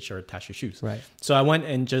feet, which are attached to shoes. Right. So I went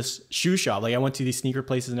and just shoe shop. Like I went to these sneaker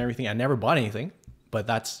places and everything. I never bought anything, but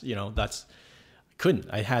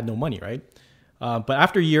I had no money, right? But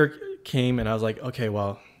after a year came and I was like, okay,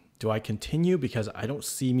 well, do I continue? Because I don't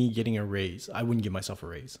see me getting a raise. I wouldn't give myself a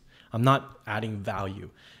raise. I'm not adding value.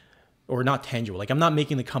 Or not tangible. Like I'm not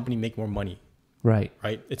making the company make more money. Right.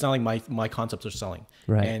 Right. It's not like my concepts are selling.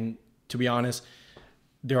 Right. And to be honest,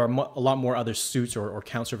 there are a lot more other suits or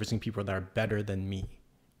account servicing people that are better than me.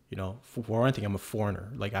 You know, for one thing, I'm a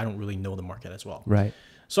foreigner. Like I don't really know the market as well. Right.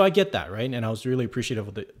 So I get that. Right. And I was really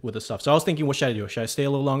appreciative with the stuff. So I was thinking, what should I do? Should I stay a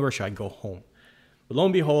little longer or should I go home? But lo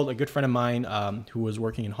and behold, a good friend of mine who was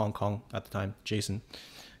working in Hong Kong at the time, Jason,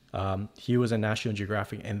 he was at National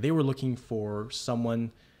Geographic and they were looking for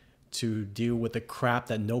someone to deal with the crap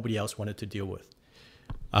that nobody else wanted to deal with,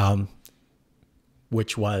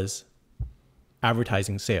 which was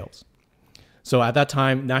advertising sales. So at that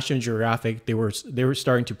time, National Geographic, they were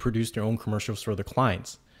starting to produce their own commercials for their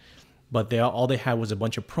clients, but all they had was a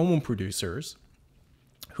bunch of promo producers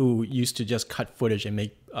who used to just cut footage and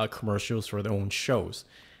make commercials for their own shows,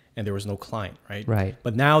 and there was no client, right? Right.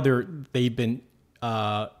 But now they've been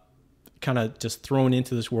kind of just thrown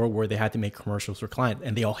into this world where they had to make commercials for clients,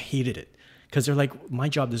 and they all hated it because they're like, my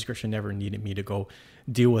job description never needed me to go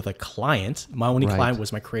deal with a client. My only client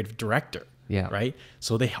was my creative director. Yeah. Right.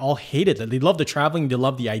 So they all hated it. They loved the traveling. They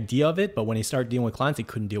loved the idea of it. But when they started dealing with clients, they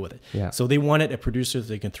couldn't deal with it. Yeah. So they wanted a producer that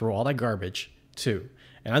they can throw all that garbage to.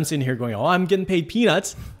 And I'm sitting here going, oh, I'm getting paid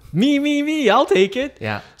peanuts. Me. I'll take it.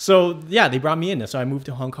 Yeah. So yeah, they brought me in. So I moved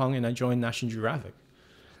to Hong Kong and I joined National Geographic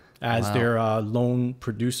as their lone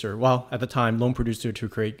producer. Well, at the time, lone producer to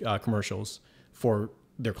create commercials for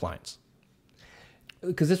their clients.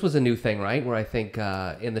 Because this was a new thing, right? Where I think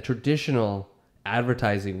in the traditional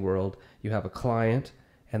advertising world, you have a client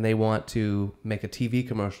and they want to make a TV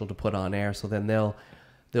commercial to put on air. So then they'll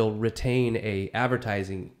retain a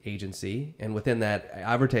advertising agency, and within that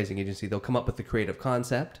advertising agency, they'll come up with the creative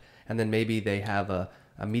concept, and then maybe they have a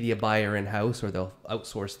media buyer in-house, or they'll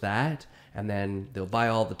outsource that, and then they'll buy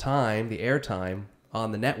all the airtime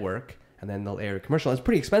on the network, and then they'll air a commercial. It's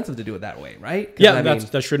pretty expensive to do it that way, right? Yeah,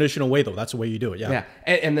 that's the traditional way, though. That's the way you do it, yeah. Yeah,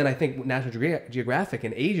 and then I think National Geographic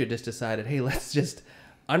in Asia just decided, hey, let's just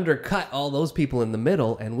undercut all those people in the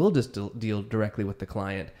middle, and we'll just deal directly with the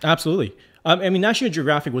client. Absolutely. I mean, National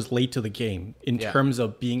Geographic was late to the game in terms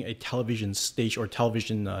of being a television station or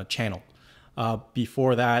television channel.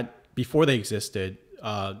 Before they existed,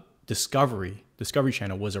 Discovery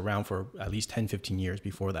Channel was around for at least 10, 15 years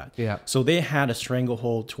before that. Yeah. So they had a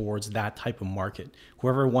stranglehold towards that type of market.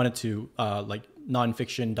 Whoever wanted to, like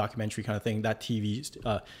nonfiction, documentary kind of thing, that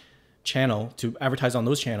TV channel, to advertise on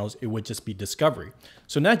those channels, it would just be Discovery.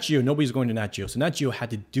 So Nat Geo, nobody's going to Nat Geo. So Nat Geo had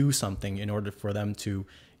to do something in order for them to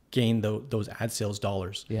gain those ad sales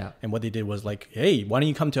dollars. Yeah. And what they did was like, hey, why don't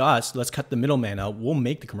you come to us? Let's cut the middleman out. We'll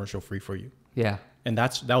make the commercial free for you. Yeah. And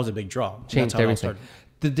that was a big draw. Changed everything.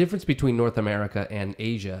 The difference between North America and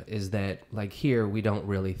Asia is that, like, here we don't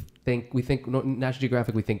really think National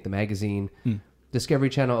Geographic, we think the magazine. Discovery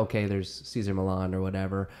Channel, okay, there's Cesar Millan or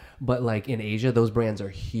whatever, but like in Asia, those brands are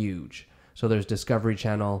huge. So there's Discovery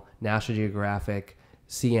Channel, National Geographic,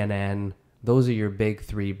 CNN. Those are your big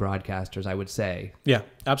three broadcasters, I would say. Yeah,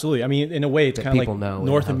 absolutely. I mean, in a way, it's kind of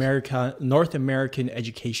like North American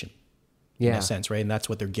education. in a sense, right? And that's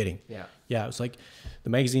what they're getting. Yeah. Yeah. It's like the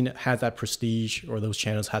magazine has that prestige, or those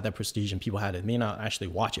channels had that prestige, and people had it. May not actually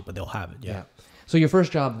watch it, but they'll have it. Yeah. So your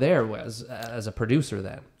first job there was as a producer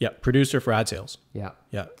then? Yeah. Producer for ad sales. Yeah.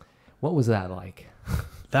 Yeah. What was that like?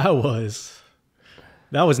 That was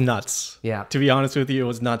nuts. Yeah. To be honest with you, it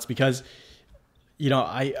was nuts because, you know,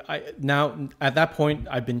 I now at that point,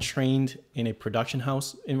 I've been trained in a production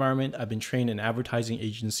house environment. I've been trained in advertising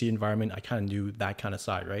agency environment. I kind of knew that kind of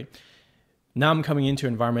side, right? Now I'm coming into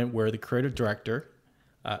an environment where the creative director,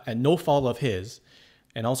 at no fault of his,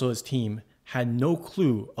 and also his team, had no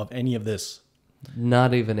clue of any of this.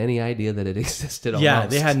 Not even any idea that it existed. Yeah, almost.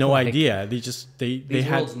 they had no Like, idea. They These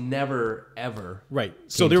had worlds never ever. right.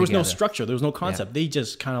 So there was no together. structure. There was no concept. They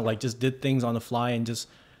just kind of like just did things on the fly and just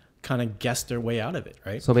kind of guessed their way out of it,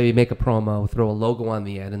 right? So maybe make a promo, throw a logo on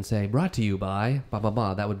the end, and say "brought to you by blah blah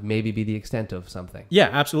blah." That would maybe be the extent of something. Yeah,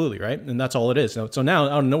 absolutely, right? And that's all it is. So now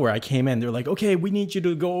out of nowhere, I came in. They're like, okay, we need you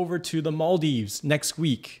to go over to the Maldives next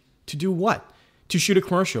week to do what? To shoot a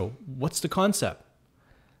commercial. What's the concept?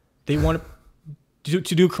 They want to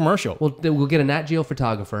do a commercial. Well, we'll get a Nat Geo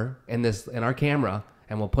photographer and our camera,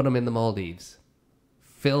 and we'll put them in the Maldives.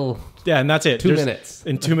 Phil. Yeah, and that's it. 2 minutes.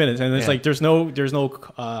 In 2 minutes, and it's Yeah. like there's no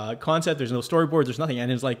concept, there's no storyboard, there's nothing,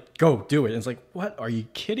 and it's like go do it. And it's like, what? Are you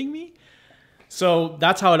kidding me? So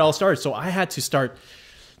that's how it all started. So I had to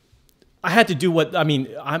do what I mean.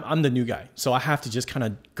 I'm the new guy, so I have to just kind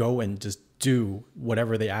of go and just do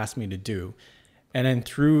whatever they asked me to do. And then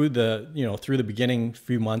through the beginning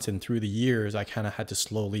few months and through the years, I kind of had to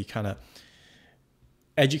slowly kind of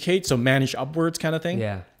educate, so manage upwards kind of thing.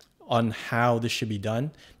 Yeah. On how this should be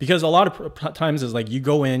done, because a lot of times is like you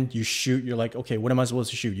go in, you shoot, you're like, okay, what am I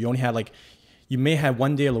supposed to shoot? You may have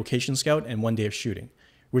 1 day of location scout and 1 day of shooting,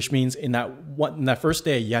 which means in that first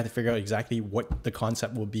day you have to figure out exactly what the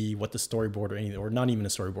concept will be, what the storyboard or anything, or not even a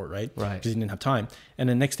storyboard, right? Right. Because you didn't have time. And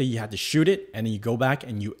the next day you had to shoot it, and then you go back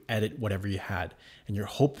and you edit whatever you had, and you're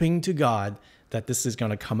hoping to God that this is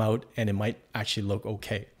going to come out and it might actually look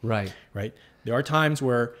okay. Right. Right. There are times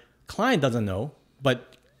where client doesn't know,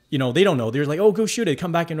 but they don't know. They're like, oh, go shoot it.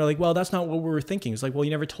 Come back and they're like, well, that's not what we were thinking. It's like, well,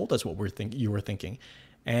 you never told us what you were thinking.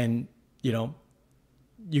 And,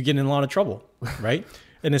 you get in a lot of trouble, right?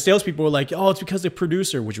 And the salespeople were like, oh, it's because the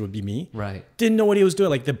producer, which would be me, Right. didn't know what he was doing.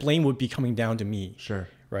 Like the blame would be coming down to me. Sure.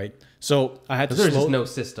 Right. So I had to There was just no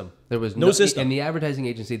system. There was no system. In the advertising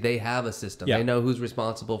agency, they have a system. Yeah. They know who's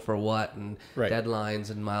responsible for what and Right.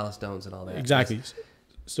 deadlines and milestones and all that. Exactly.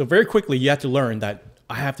 So very quickly, you have to learn that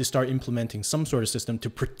I have to start implementing some sort of system to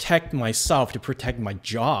protect myself, to protect my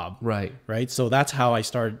job. Right. Right. So that's how I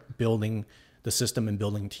started building the system and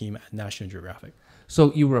building team at National Geographic.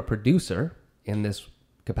 So you were a producer in this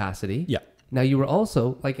capacity. Yeah. Now you were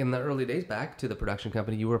also, like in the early days back to the production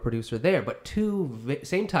company, you were a producer there, but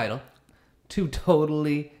same title, 2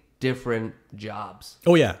 totally different jobs.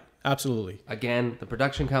 Oh yeah, absolutely. Again, the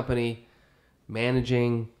production company,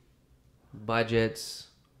 managing budgets,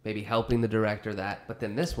 maybe helping the director but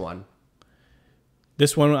then this one,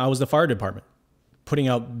 I was the fire department, putting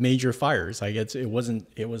out major fires. Like it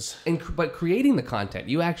was. but creating the content,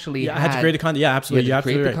 you actually I had to create the content. Yeah, absolutely. You had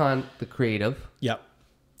to create right. the creative. Yeah.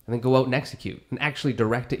 And then go out and execute and actually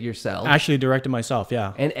direct it yourself. Actually directed myself.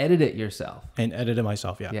 Yeah. And edit it yourself. And edited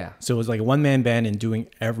myself. Yeah. Yeah. So it was like a one-man band and doing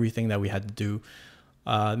everything that we had to do.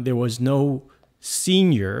 There was no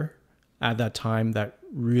senior at that time that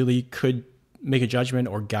really could make a judgment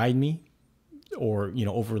or guide me or,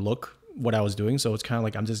 overlook what I was doing. So it's kind of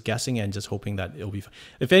like I'm just guessing and just hoping that it'll be fine.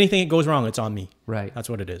 If anything goes wrong, it's on me. Right. That's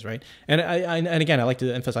what it is, right? And and again, I like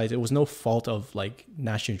to emphasize it was no fault of like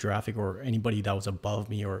National Geographic or anybody that was above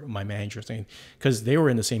me or my manager or something, because they were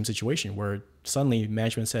in the same situation where suddenly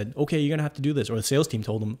management said, okay, you're gonna have to do this, or the sales team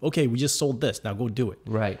told them, okay, we just sold this, now go do it.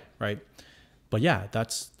 Right. Right. But yeah,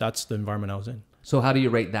 that's the environment I was in. So how do you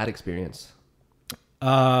rate that experience?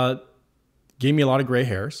 Gave me a lot of gray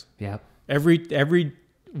hairs. Yeah.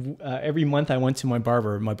 Every month I went to my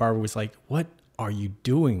barber was like, what are you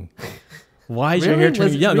doing? Why is your Really? hair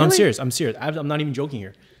turning? Yeah, no, Really? I'm serious. I'm not even joking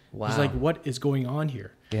here. Wow. He's like, what is going on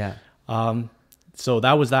here? Yeah. So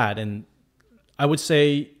that was that. And I would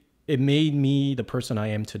say it made me the person I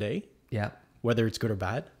am today, Yeah. whether it's good or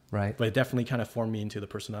bad. Right. But it definitely kind of formed me into the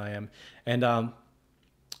person I am. And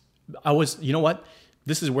I was, you know what?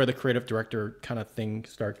 This is where the creative director kind of thing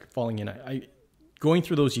started falling in. I going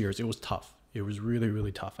through those years, it was tough. It was really,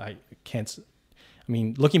 really tough.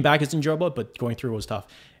 Looking back, it's enjoyable, but going through it was tough.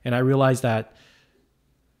 And I realized that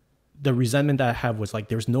the resentment that I have was like,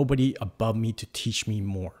 there's nobody above me to teach me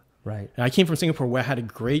more. Right. And I came from Singapore where I had a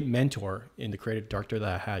great mentor in the creative director that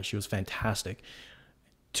I had. She was fantastic.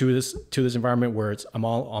 to this environment where I'm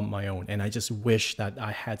all on my own, and I just wish that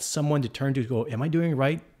I had someone to turn to go, am I doing it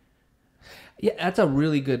right? Yeah, that's a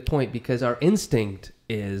really good point, because our instinct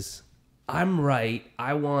is, I'm right,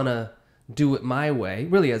 I want to do it my way.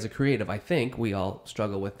 Really, as a creative, I think we all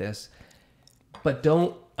struggle with this. But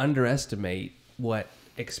don't underestimate what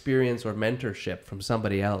experience or mentorship from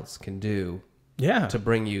somebody else can do to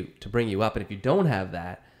bring you up. And if you don't have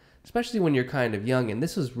that, especially when you're kind of young, and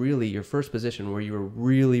this is really your first position where you were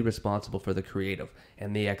really responsible for the creative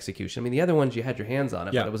and the execution. I mean, the other ones you had your hands on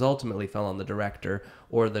it, but it was ultimately fell on the director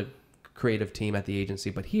or the creative team at the agency.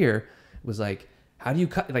 But here it was like, how do you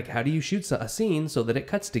cut? Like, how do you shoot a scene so that it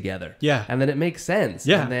cuts together? Yeah, and then it makes sense.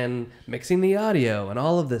 Yeah, and then mixing the audio and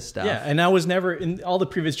all of this stuff. Yeah, and I was never in all the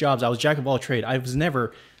previous jobs. I was jack of all trade. I was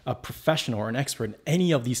never a professional or an expert in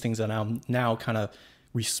any of these things that I'm now kind of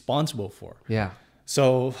responsible for. Yeah.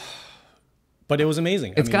 So, but it was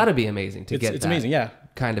amazing. It's got to be amazing to get. It's amazing. Yeah.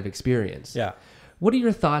 Kind of experience. Yeah. What are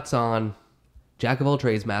your thoughts on jack of all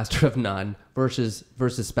trades, master of none versus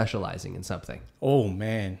specializing in something? Oh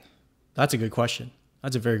man. That's a good question.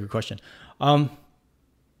 That's a very good question. I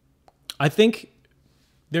think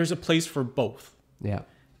there's a place for both. Yeah.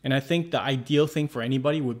 And I think the ideal thing for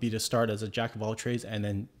anybody would be to start as a jack of all trades and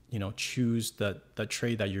then, choose the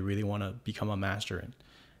trade that you really want to become a master in.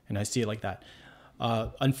 And I see it like that.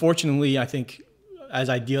 Unfortunately, I think as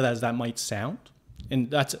ideal as that might sound,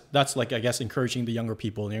 and that's like, I guess, encouraging the younger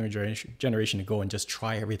people, the younger generation to go and just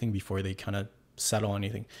try everything before they kind of settle on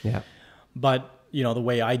anything. Yeah. But the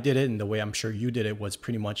way I did it and the way I'm sure you did it was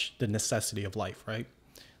pretty much the necessity of life, right?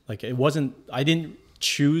 Like I didn't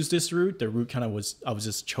choose this route. The route kind of I was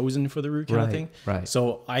just chosen for the route kind of thing. Right.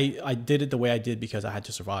 So I did it the way I did because I had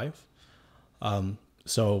to survive.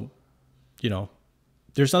 So,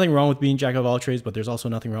 there's nothing wrong with being jack of all trades, but there's also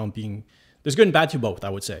nothing wrong with there's good and bad to both, I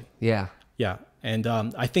would say. Yeah. Yeah. And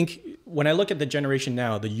I think when I look at the generation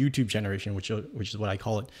now, the YouTube generation, which is what I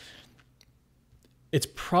call it, it's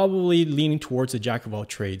probably leaning towards the jack of all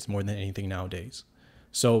trades more than anything nowadays.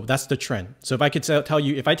 So that's the trend. So if I could tell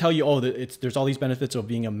you, oh, there's all these benefits of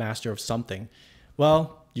being a master of something,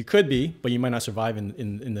 well, you could be, but you might not survive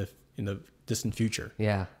in the distant future.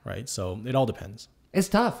 Yeah. Right. So it all depends. It's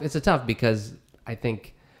tough. It's tough because I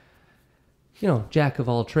think, jack of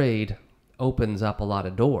all trade opens up a lot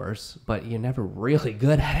of doors, but you're never really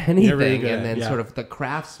good at anything. Really good and then sort of the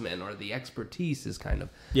craftsman or the expertise is kind of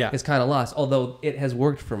lost. Although it has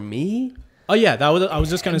worked for me. Oh yeah, I was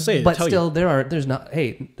just gonna say. But still, there's not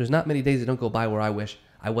many days that don't go by where I wish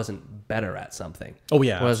I wasn't better at something. Oh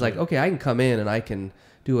yeah. Where I was like, okay, I can come in and I can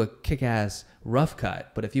do a kick-ass rough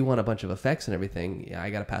cut, but if you want a bunch of effects and everything,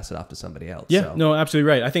 I got to pass it off to somebody else. Yeah, so. No, absolutely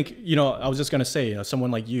right. I think, I was just going to say,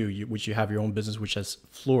 someone like you, which you have your own business, which has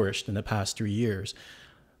flourished in the past 3 years,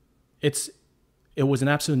 it was an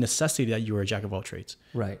absolute necessity that you were a jack of all trades.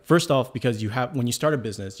 Right. First off, because when you start a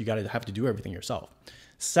business, you got to have to do everything yourself.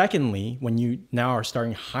 Secondly, when you now are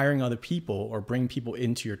starting hiring other people or bring people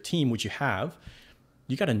into your team, which you have,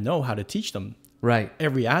 you got to know how to teach them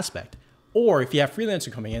every aspect. Or if you have freelancer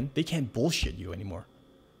coming in, they can't bullshit you anymore.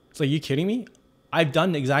 It's like, you kidding me? I've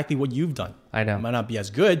done exactly what you've done. I know. I might not be as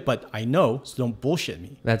good, but I know, so don't bullshit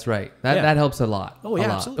me. That's right. That helps a lot. Oh,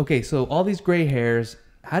 yeah, absolutely. Okay, so all these gray hairs,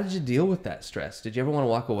 how did you deal with that stress? Did you ever want to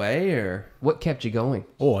walk away, or what kept you going?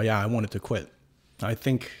 Oh, yeah, I wanted to quit. I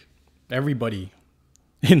think everybody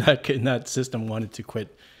in that system wanted to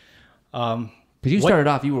quit. Because you started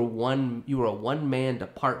off, you were a one-man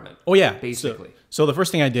department. Oh yeah, basically. So the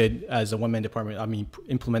first thing I did as a one-man department,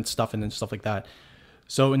 implement stuff and then stuff like that.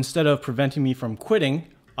 So instead of preventing me from quitting,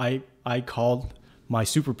 I called my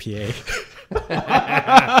super PA.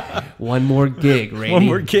 One more gig, Rainey. One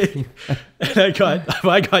more gig, and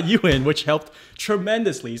I got you in, which helped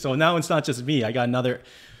tremendously. So now it's not just me. I got another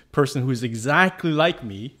person who's exactly like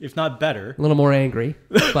me, if not better. A little more angry,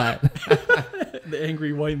 but the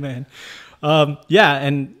angry white man. Yeah,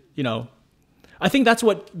 and I think that's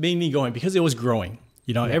what made me going, because it was growing.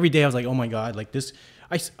 Every day I was like, oh my god, like this.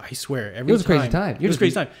 I swear, it was a crazy time. It was a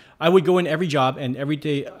crazy time. I would go in every job, and every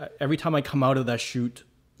day, every time I come out of that shoot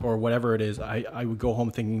or whatever it is, I would go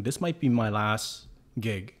home thinking this might be my last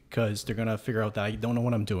gig, because they're gonna figure out that I don't know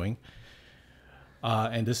what I'm doing,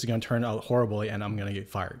 and this is gonna turn out horribly, and I'm gonna get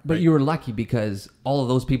fired. But you were lucky, because all of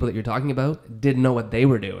those people that you're talking about didn't know what they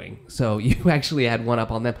were doing, so you actually had one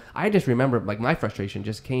up on them. I just remember, like, my frustration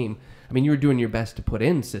just came. I mean, you were doing your best to put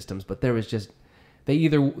in systems, but there was just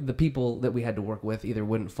the people that we had to work with either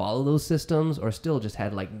wouldn't follow those systems or still just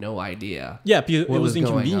had like no idea. Yeah, because it was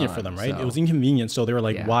inconvenient for them, right? So. It was inconvenient, so they were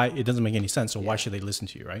like, why? It doesn't make any sense, so why should they listen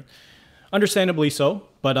to you, right? Understandably so,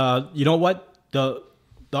 but you know what? The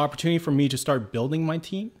the opportunity for me to start building my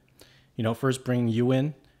team, first bring you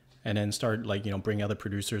in and then start bring other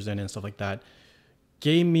producers in and stuff like that,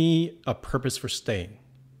 gave me a purpose for staying.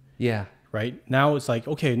 Yeah. Right now it's like,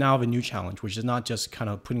 okay, now I have a new challenge, which is not just kind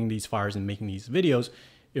of putting these fires and making these videos.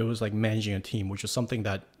 It was like managing a team, which is something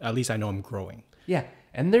that at least I know I'm growing. Yeah.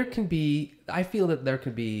 And I feel that there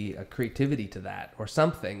could be a creativity to that or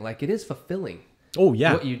something. Like, it is fulfilling. Oh,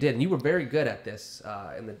 yeah. What you did. And you were very good at this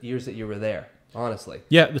in the years that you were there, honestly.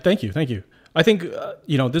 Yeah. Thank you. I think,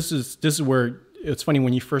 this is where it's funny.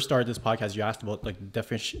 When you first started this podcast, you asked about like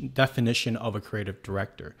definition of a creative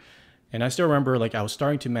director. And I still remember, like, I was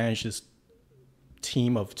starting to manage this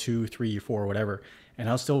team of 2, 3, 4, whatever. And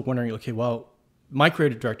I was still wondering, okay, well, my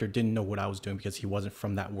creative director didn't know what I was doing because he wasn't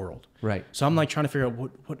from that world. Right. So I'm like trying to figure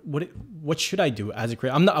out what should I do as a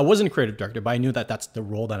creative. I wasn't a creative director, but I knew that that's the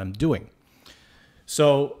role that I'm doing.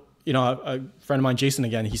 So, a friend of mine, Jason,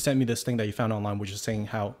 again, he sent me this thing that he found online, which is saying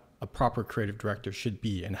how a proper creative director should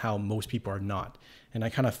be and how most people are not. And I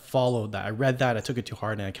kind of followed that. I read that, I took it to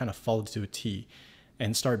heart, and I kind of followed it to a T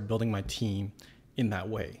and started building my team in that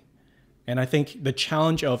way. And I think the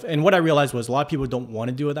challenge and what I realized was a lot of people don't want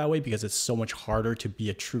to do it that way because it's so much harder to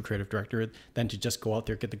be a true creative director than to just go out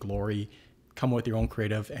there, get the glory, come up with your own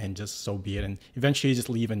creative, and just so be it. And eventually just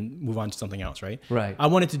leave and move on to something else, right? Right. I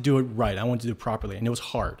wanted to do it right. I wanted to do it properly. And it was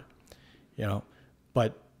hard,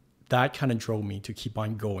 but that kind of drove me to keep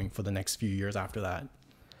on going for the next few years after that.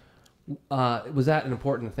 Was that an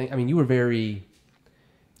important thing? I mean, you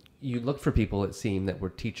looked for people, it seemed, that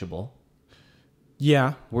were teachable.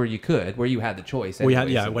 Yeah. Where you had the choice. We had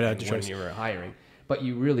when the choice. you were hiring. But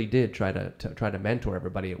you really did try to mentor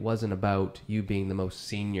everybody. It wasn't about you being the most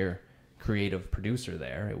senior creative producer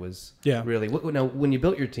there. It was really... Now, when you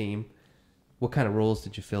built your team, what kind of roles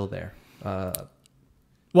did you fill there?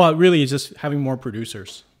 Well, really, it's just having more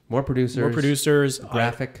producers. More producers.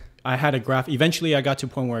 Graphic. I had a graphic. Eventually, I got to a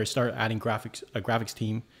point where I started adding a graphics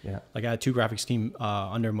team. Yeah. Like, I had 2 graphics team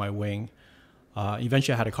under my wing.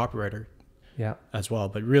 Eventually, I had a copywriter. Yeah. As well,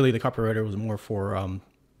 but really, the copywriter was more for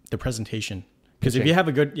the presentation. Because if you have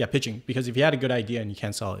a good pitching. Because if you had a good idea and you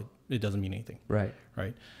can't sell it, it doesn't mean anything. Right.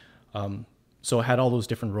 So I had all those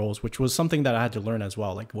different roles, which was something that I had to learn as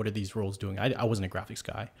well. Like, what are these roles doing? I wasn't a graphics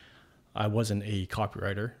guy. I wasn't a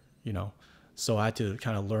copywriter. So I had to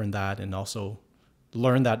kind of learn that, and also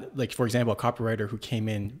learn that, like, for example, a copywriter who came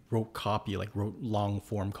in, wrote long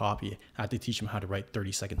form copy. I had to teach him how to write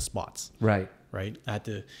 30-second spots. Right.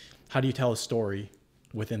 How do you tell a story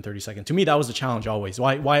within 30 seconds? To me, that was the challenge always.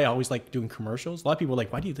 Why I always like doing commercials. A lot of people are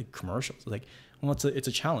like, why do you like commercials? Like, well, it's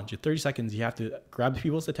a challenge. In 30 seconds, you have to grab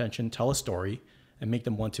people's attention, tell a story, and make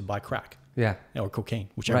them want to buy crack. Yeah. Or cocaine,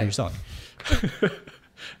 whichever you're selling.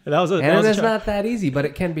 It's not that easy, but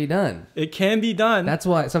it can be done. It can be done. That's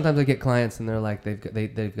why sometimes I get clients and they're like,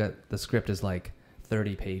 they've got the script is like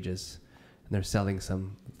 30 pages and they're selling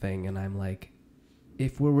something, and I'm like,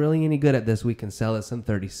 if we're really any good at this, we can sell this in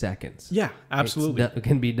 30 seconds. Yeah, absolutely. It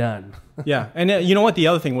can be done. Yeah. And you know what? The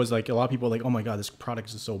other thing was, like, a lot of people are like, oh my God, this product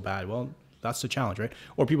is so bad. Well, that's the challenge, right?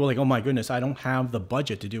 Or people are like, oh my goodness, I don't have the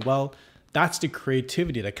budget to do. Well, that's the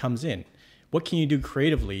creativity that comes in. What can you do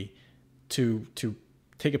creatively to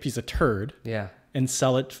take a piece of turd and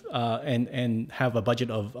sell it and have a budget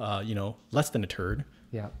of, less than a turd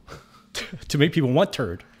to make people want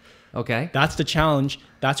turd? Okay. That's the challenge.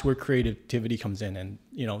 That's where creativity comes in. And,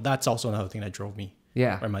 that's also another thing that drove me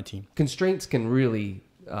and my team. Constraints can really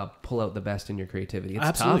pull out the best in your creativity.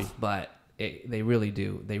 It's tough, but they really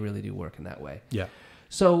do. They really do work in that way. Yeah.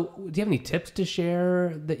 So do you have any tips to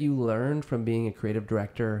share that you learned from being a creative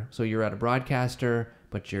director? So you're at a broadcaster,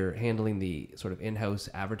 but you're handling the sort of in-house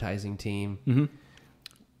advertising team. Mm-hmm.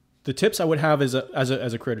 The tips I would have as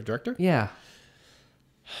a creative director? Yeah.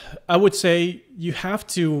 I would say you have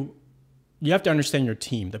to understand your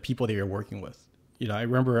team, the people that you're working with. I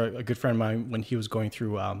remember a good friend of mine, when he was going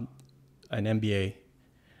through an MBA,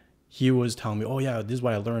 he was telling me, oh yeah, this is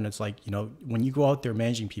what I learned. It's like, when you go out there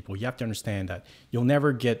managing people, you have to understand that you'll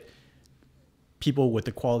never get people with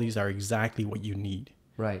the qualities that are exactly what you need.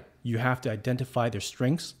 Right. You have to identify their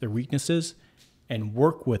strengths, their weaknesses, and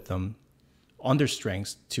work with them on their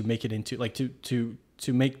strengths to make it into, like, to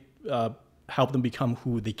make, help them become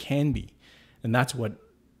who they can be. And that's what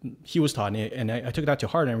he was taught. And I took that to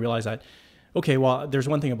heart, and I realized that, okay, well, there's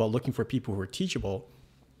one thing about looking for people who are teachable,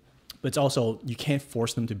 but it's also, you can't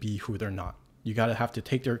force them to be who they're not. You got to have to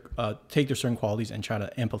take their certain qualities and try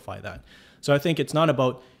to amplify that. So I think it's not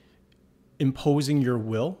about imposing your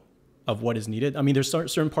will of what is needed. I mean, there's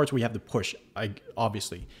certain parts where you have to push,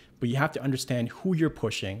 obviously, but you have to understand who you're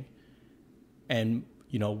pushing and,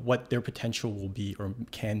 what their potential will be or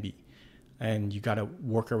can be. and you got to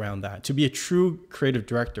work around that. To be a true creative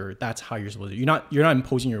director, that's how you're supposed to. You're not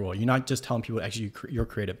imposing your role. You're not just telling people to execute your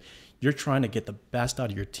creative. You're trying to get the best out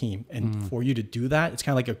of your team, and for you to do that, it's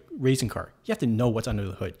kind of like a racing car. You have to know what's under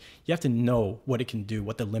the hood. You have to know what it can do,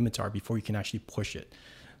 what the limits are before you can actually push it.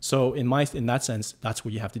 So in that sense, that's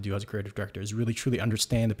what you have to do as a creative director, is really truly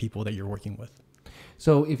understand the people that you're working with.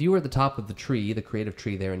 So if you were at the top of the tree, the creative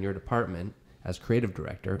tree there in your department as creative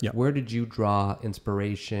director, where did you draw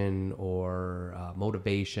inspiration or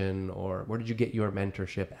motivation, or where did you get your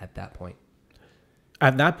mentorship at that point?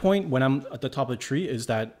 At that point, when I'm at the top of the tree, is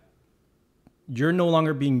that you're no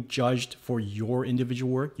longer being judged for your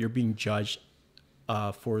individual work. You're being judged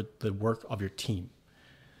for the work of your team.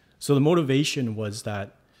 So the motivation was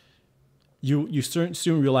that you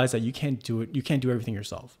soon realize that you can't do it. You can't do everything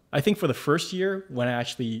yourself. I think for the first year, when I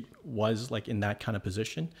actually was like in that kind of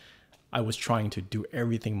position, I was trying to do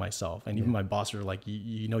everything myself. And even my bosses were like,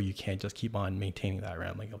 you can't just keep on maintaining that. Right?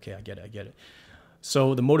 I'm like, okay, I get it.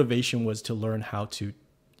 So the motivation was to learn how to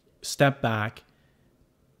step back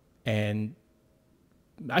and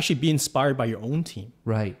actually be inspired by your own team.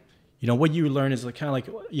 Right. What you learn is kind of like,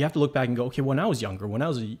 you have to look back and go, okay, when I was younger, when I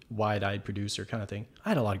was a wide-eyed producer kind of thing, I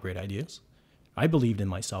had a lot of great ideas. I believed in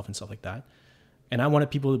myself and stuff like that. And I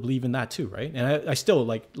wanted people to believe in that too, right? And I still,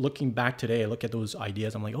 like, looking back today, I look at those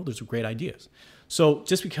ideas, I'm like, oh, those are great ideas. So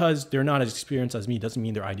just because they're not as experienced as me doesn't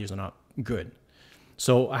mean their ideas are not good.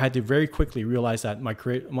 So I had to very quickly realize that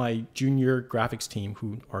my junior graphics team,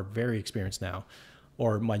 who are very experienced now,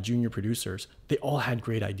 or my junior producers, they all had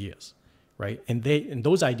great ideas, right? And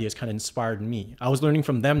those ideas kind of inspired me. I was learning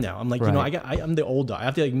from them now. I'm like, I'm the old dog. I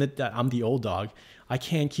have to admit that I'm the old dog. I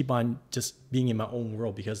can't keep on just being in my own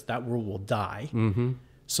world, because that world will die. Mm-hmm.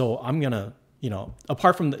 So I'm gonna,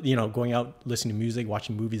 apart from going out, listening to music,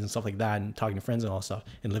 watching movies and stuff like that, and talking to friends and all that stuff,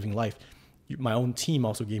 and living life, my own team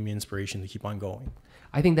also gave me inspiration to keep on going.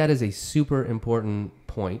 I think that is a super important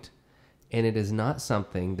point. And it is not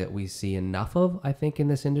something that we see enough of, I think, in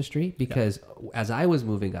this industry, because as I was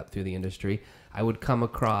moving up through the industry, I would come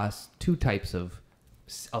across two types of,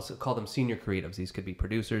 I'll call them senior creatives. These could be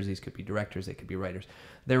producers, these could be directors, they could be writers.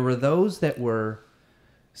 There were those that were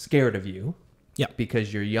scared of you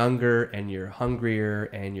because you're younger and you're hungrier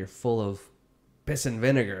and you're full of piss and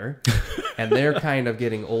vinegar, and they're kind of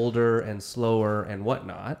getting older and slower and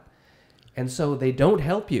whatnot. And so they don't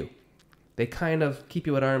help you. They kind of keep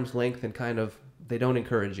you at arm's length and they don't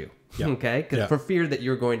encourage you, okay? For fear that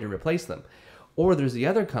you're going to replace them. Or there's the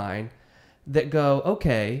other kind that go,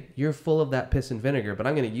 okay, you're full of that piss and vinegar, but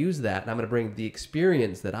I'm going to use that, and I'm going to bring the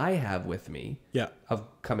experience that I have with me of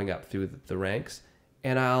coming up through the ranks,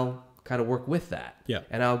 and I'll kind of work with that.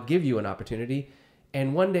 And I'll give you an opportunity,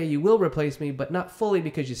 and one day you will replace me, but not fully,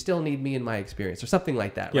 because you still need me in my experience, or something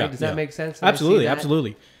like that, right? Does that make sense? Absolutely.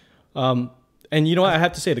 And I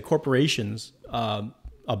have to say, the corporations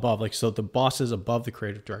above, so the bosses above the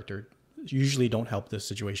creative director usually don't help this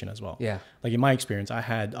situation as well. Yeah. Like in my experience, I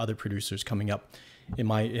had other producers coming up in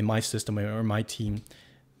my system or my team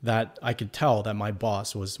that I could tell that my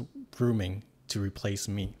boss was grooming to replace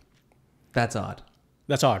me. That's odd.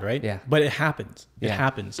 That's odd, right? Yeah. But it happens. It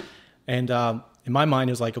happens. And in my mind,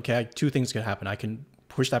 it was like, okay, two things could happen. I can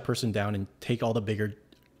push that person down and take all the bigger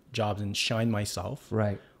jobs and shine myself.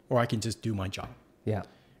 Right. Or I can just do my job. Yeah.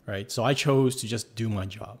 Right. So I chose to just do my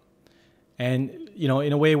job. And,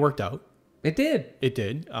 in a way it worked out. It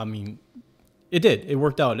did. I mean, it did. It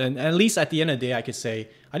worked out. And at least at the end of the day, I could say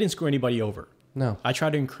I didn't screw anybody over. No. I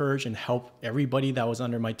tried to encourage and help everybody that was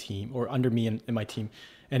under my team or under me and my team.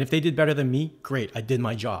 And if they did better than me, great. I did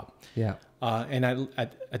my job. Yeah. And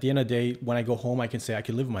at the end of the day, when I go home, I can say I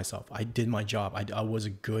can live with myself. I did my job. I was a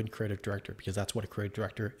good creative director, because that's what a creative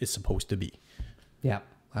director is supposed to be. Yeah.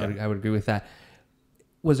 I would agree with that.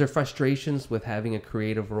 Was there frustrations with having a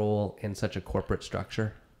creative role in such a corporate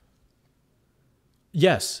structure?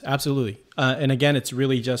 Yes, absolutely. And again, it's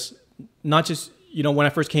really just not just, when I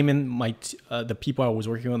first came in, the people I was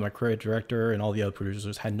working with, my creative director and all the other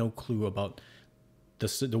producers, had no clue about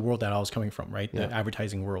the world that I was coming from, right? The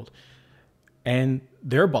advertising world. And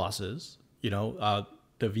their bosses, the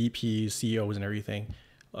VPs, CEOs and everything,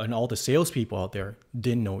 and all the salespeople out there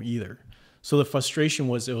didn't know either. So the frustration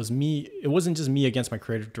was, it wasn't just me against my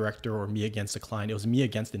creative director or me against the client. It was me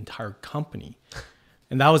against the entire company.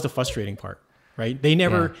 And that was the frustrating part, right? They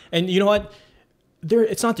never, and you know what?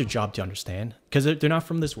 It's not their job to understand, because they're not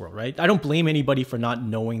from this world, right? I don't blame anybody for not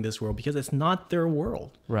knowing this world, because it's not their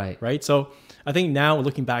world. Right. Right. So I think now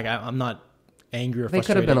looking back, I'm not angry or frustrated. They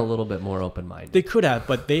could have been a little bit more open-minded. They could have,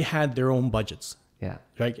 but they had their own budgets. Yeah.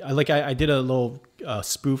 Right. I did a little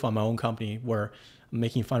spoof on my own company where I'm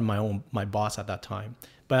making fun of my boss at that time.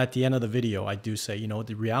 But at the end of the video, I do say,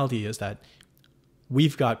 the reality is that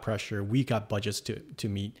we've got pressure, we got budgets to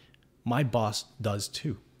meet. My boss does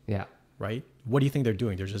too. Yeah. Right? What do you think they're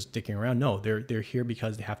doing? They're just dicking around? No, they're here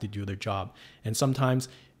because they have to do their job. And sometimes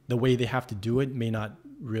the way they have to do it may not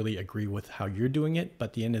really agree with how you're doing it, but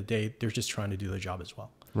at the end of the day, they're just trying to do their job as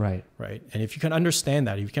well. Right. Right. And if you can understand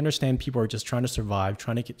that, if you can understand people are just trying to survive,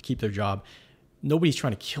 trying to keep their job, nobody's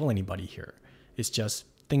trying to kill anybody here. It's just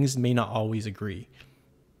things may not always agree.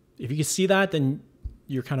 If you can see that, then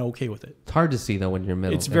you're kind of okay with it. It's hard to see though when you're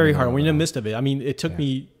middle. It's very hard when you're in the midst of it. I mean, it took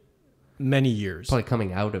me many years. Probably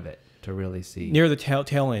coming out of it to really see. Near the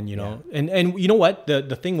tail end, And you know what?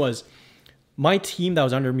 The thing was, my team that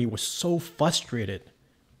was under me was so frustrated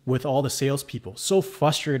with all the salespeople, so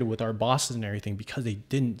frustrated with our bosses and everything because they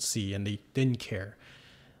didn't see and they didn't care,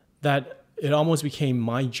 that it almost became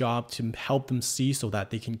my job to help them see so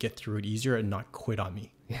that they can get through it easier and not quit on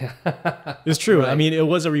me. Yeah. It's true. Right. I mean, it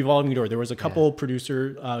was a revolving door. There was a couple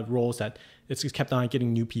producer roles that it just kept on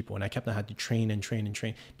getting new people, and I kept on had to train and train and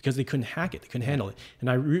train because they couldn't hack it. They couldn't handle it. And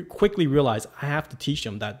I quickly realized I have to teach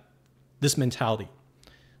them that this mentality,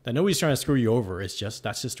 that nobody's trying to screw you over. It's just,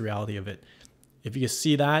 that's just the reality of it. If you can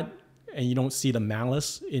see that and you don't see the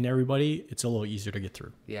malice in everybody, it's a little easier to get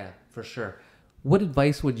through. Yeah, for sure. What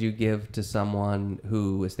advice would you give to someone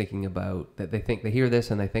who is thinking about that? They hear this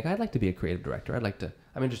and they think, I'd like to be a creative director.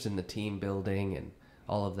 I'm interested in the team building and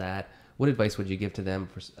all of that. What advice would you give to them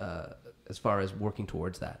for, as far as working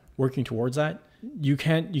towards that? Working towards that? You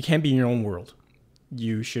can't be in your own world.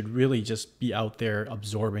 You should really just be out there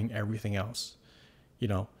absorbing everything else.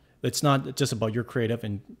 It's not just about your creative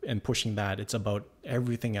and pushing that. It's about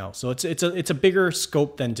everything else. So it's a bigger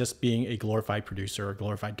scope than just being a glorified producer or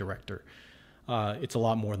glorified director. It's a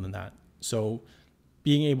lot more than that. So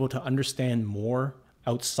being able to understand more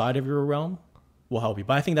outside of your realm will help you.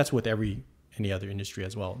 But I think that's with any other industry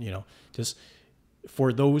as well. Just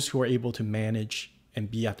for those who are able to manage and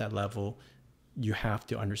be at that level, you have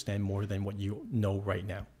to understand more than what you know right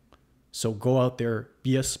now. So go out there,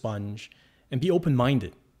 be a sponge, and be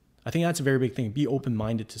open-minded. I think that's a very big thing. Be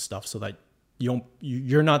open-minded to stuff so that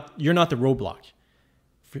you're not the roadblock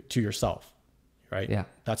to yourself, right? Yeah,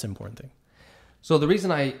 that's an important thing. So the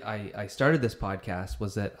reason I started this podcast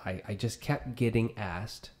was that I just kept getting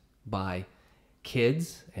asked by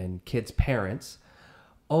kids and kids' parents,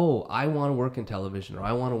 oh, I want to work in television or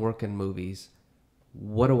I want to work in movies.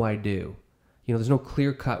 What do I do? There's no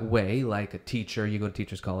clear-cut way, like a teacher, you go to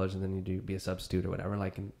teacher's college and then you do be a substitute or whatever.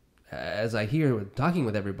 Like, as I hear talking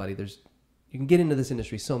with everybody, you can get into this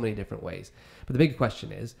industry so many different ways. But the big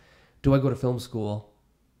question is, do I go to film school?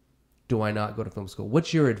 Do I not go to film school?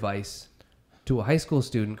 What's your advice to a high school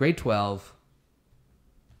student, grade 12,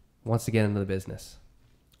 wants to get into the business?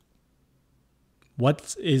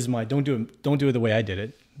 What is don't do it the way I did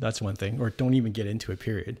it. That's one thing. Or don't even get into it,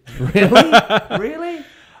 period. Really? Really?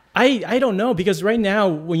 I don't know, because right now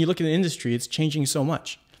when you look at the industry, it's changing so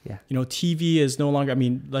much. Yeah. TV is no longer,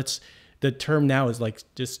 the term now is like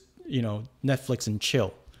just, Netflix and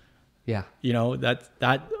chill. Yeah.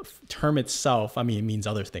 That term itself, it means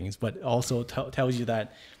other things, but also tells you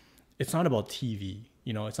that it's not about TV.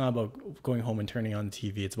 It's not about going home and turning on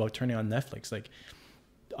TV. It's about turning on Netflix, like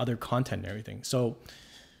other content and everything. So,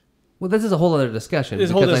 well, this is a whole other discussion. I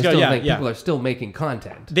still think people are still making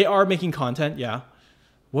content. They are making content. Yeah.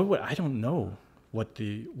 I don't know what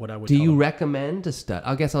I would. Do you recommend to study?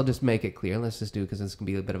 I guess I'll just make it clear. Let's just do, because this can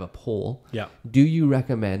be a bit of a poll. Yeah. Do you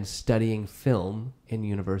recommend studying film in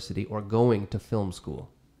university or going to film school?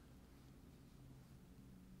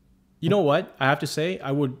 You know what? I have to say,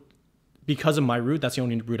 I would, because of my route. That's the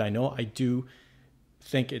only route I know. I do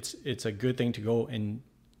think it's a good thing to go and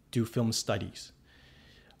do film studies.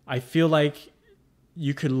 I feel like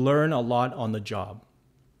you could learn a lot on the job.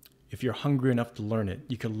 If you're hungry enough to learn it,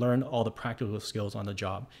 you can learn all the practical skills on the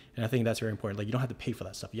job. And I think that's very important. Like, you don't have to pay for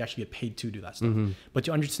that stuff. You actually get paid to do that stuff. Mm-hmm. But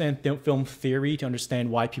to understand film theory, to understand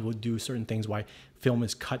why people do certain things, why film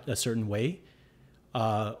is cut a certain way,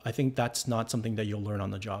 I think that's not something that you'll learn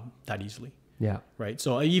on the job that easily. Yeah. Right.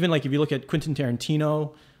 So even like if you look at Quentin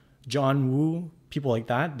Tarantino, John Woo, people like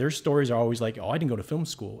that, their stories are always like, oh, I didn't go to film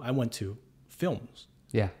school. I went to films.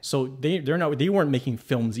 Yeah. So they weren't making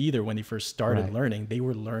films either when they first started learning. They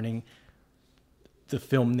were learning the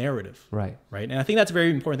film narrative. Right. Right. And I think that's a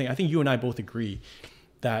very important thing. I think you and I both agree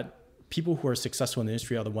that people who are successful in the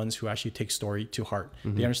industry are the ones who actually take story to heart.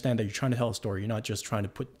 Mm-hmm. They understand that you're trying to tell a story. You're not just trying to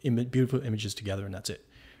put beautiful images together and that's it.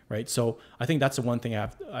 Right. So I think that's the one thing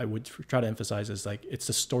I would try to emphasize is like, it's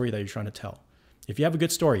the story that you're trying to tell. If you have a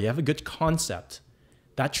good story, you have a good concept,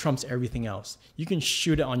 that trumps everything else. You can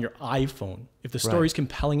shoot it on your iPhone. If the story is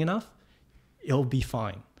compelling enough, it'll be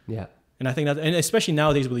fine. Yeah. And I think that, and especially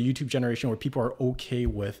nowadays with the YouTube generation where people are okay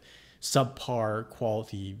with subpar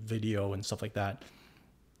quality video and stuff like that,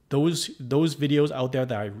 those videos out there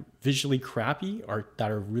that are visually crappy or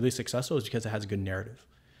that are really successful is because it has a good narrative.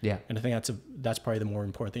 Yeah. And I think that's probably the more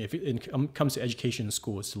important thing. If it comes to education in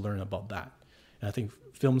school, is to learn about that. And I think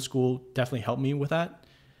film school definitely helped me with that.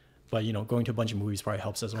 But, you know, going to a bunch of movies probably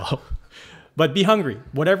helps as well. But be hungry.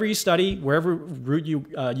 Whatever you study, wherever route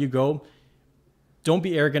you go, don't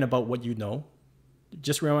be arrogant about what you know.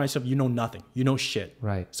 Just remind yourself you know nothing. You know shit.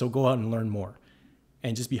 Right. So go out and learn more.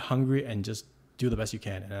 And just be hungry and just do the best you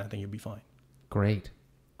can. And I think you'll be fine. Great.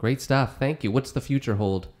 Great stuff. Thank you. What's the future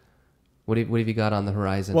hold? What have you got on the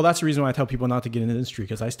horizon? Well, that's the reason why I tell people not to get into the industry,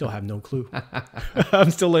 because I still have no clue. I'm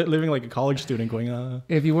still living like a college student going,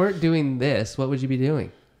 If you weren't doing this, what would you be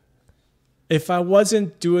doing? If I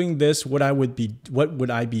wasn't doing this, what would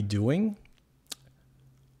I be doing?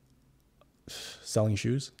 Selling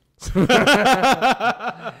shoes. And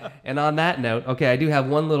on that note, okay, I do have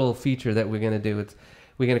one little feature that we're going to do.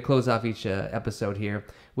 We're going to close off each episode here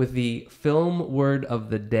with the film word of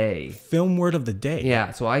the day. Film word of the day?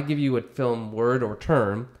 Yeah, so I give you a film word or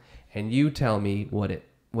term, and you tell me what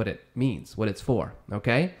it means, what it's for,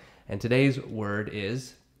 okay? And today's word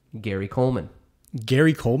is Gary Coleman.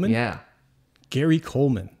 Gary Coleman? Yeah. Gary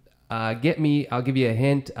Coleman. I'll give you a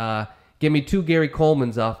hint. Get me 2 Gary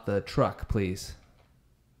Colemans off the truck, please.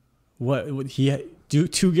 What would he do?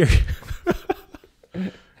 2 Gary...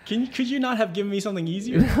 Could you not have given me something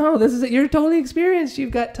easier? No, this is it. You're totally experienced.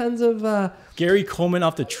 You've got tons of... Gary Coleman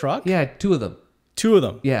off the truck? Yeah, 2 of them. 2 of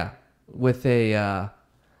them? Yeah, with a...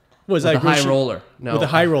 Was that a high roller? No, with a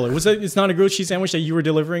high roller. It's not a grilled cheese sandwich that you were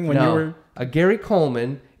delivering when you were... A Gary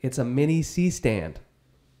Coleman, it's a mini C-stand.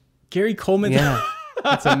 Gary Coleman? Yeah,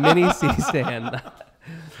 it's a mini C-stand.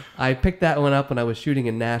 I picked that one up when I was shooting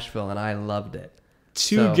in Nashville, and I loved it.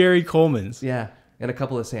 2 Gary Colemans. Yeah, and a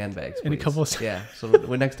couple of sandbags, please. And a couple of... Yeah, so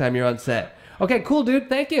when next time you're on set. Okay, cool, dude.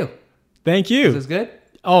 Thank you. Thank you. Is this good?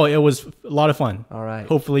 Oh, it was a lot of fun. All right.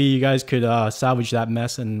 Hopefully you guys could salvage that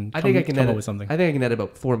mess and come up with something. I think I can edit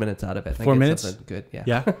about 4 minutes out of it. 4 minutes? Good, yeah.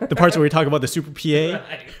 Yeah? The parts where we talk about the super PA.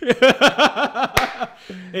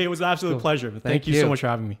 Hey, it was an absolute pleasure. Thank you so much for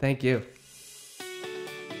having me. Thank you.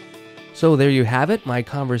 So there you have it, my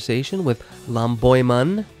conversation with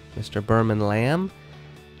Lamboyman, Mr. Burman Lam.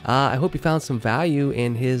 I hope you found some value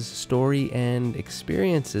in his story and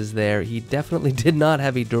experiences there. He definitely did not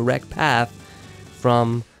have a direct path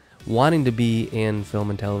from wanting to be in film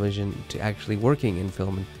and television to actually working in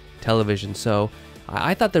film and television. So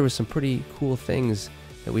I thought there were some pretty cool things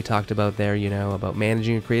that we talked about there, you know, about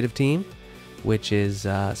managing a creative team, which is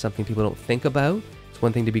something people don't think about. It's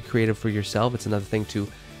one thing to be creative for yourself. It's another thing to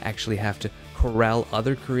actually have to corral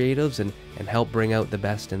other creatives and help bring out the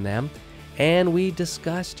best in them. And we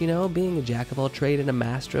discussed, you know, being a jack of all trade and a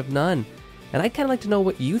master of none. And I'd kind of like to know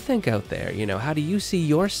what you think out there. You know, how do you see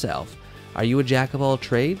yourself? Are you a jack of all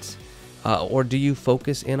trades? Or do you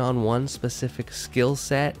focus in on one specific skill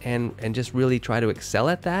set and just really try to excel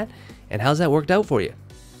at that? And how's that worked out for you?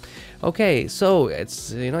 Okay, so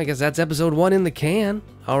it's, you know, I guess that's episode 1 in the can.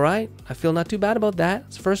 All right, I feel not too bad about that.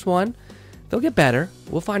 It's the first one. They'll get better.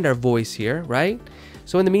 We'll find our voice here, right?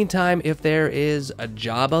 So in the meantime, if there is a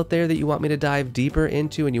job out there that you want me to dive deeper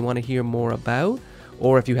into and you want to hear more about,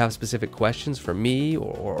 or if you have specific questions for me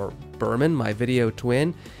or Burman, my video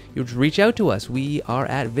twin, you reach out to us. We are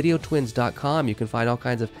at videotwins.com. You can find all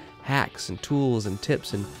kinds of hacks and tools and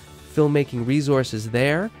tips and filmmaking resources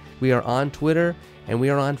there. We are on Twitter and we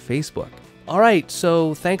are on Facebook. All right,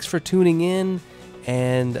 so thanks for tuning in,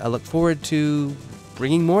 and I look forward to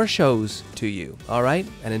bringing more shows to you. All right,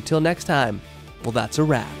 and until next time, well, that's a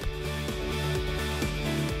wrap.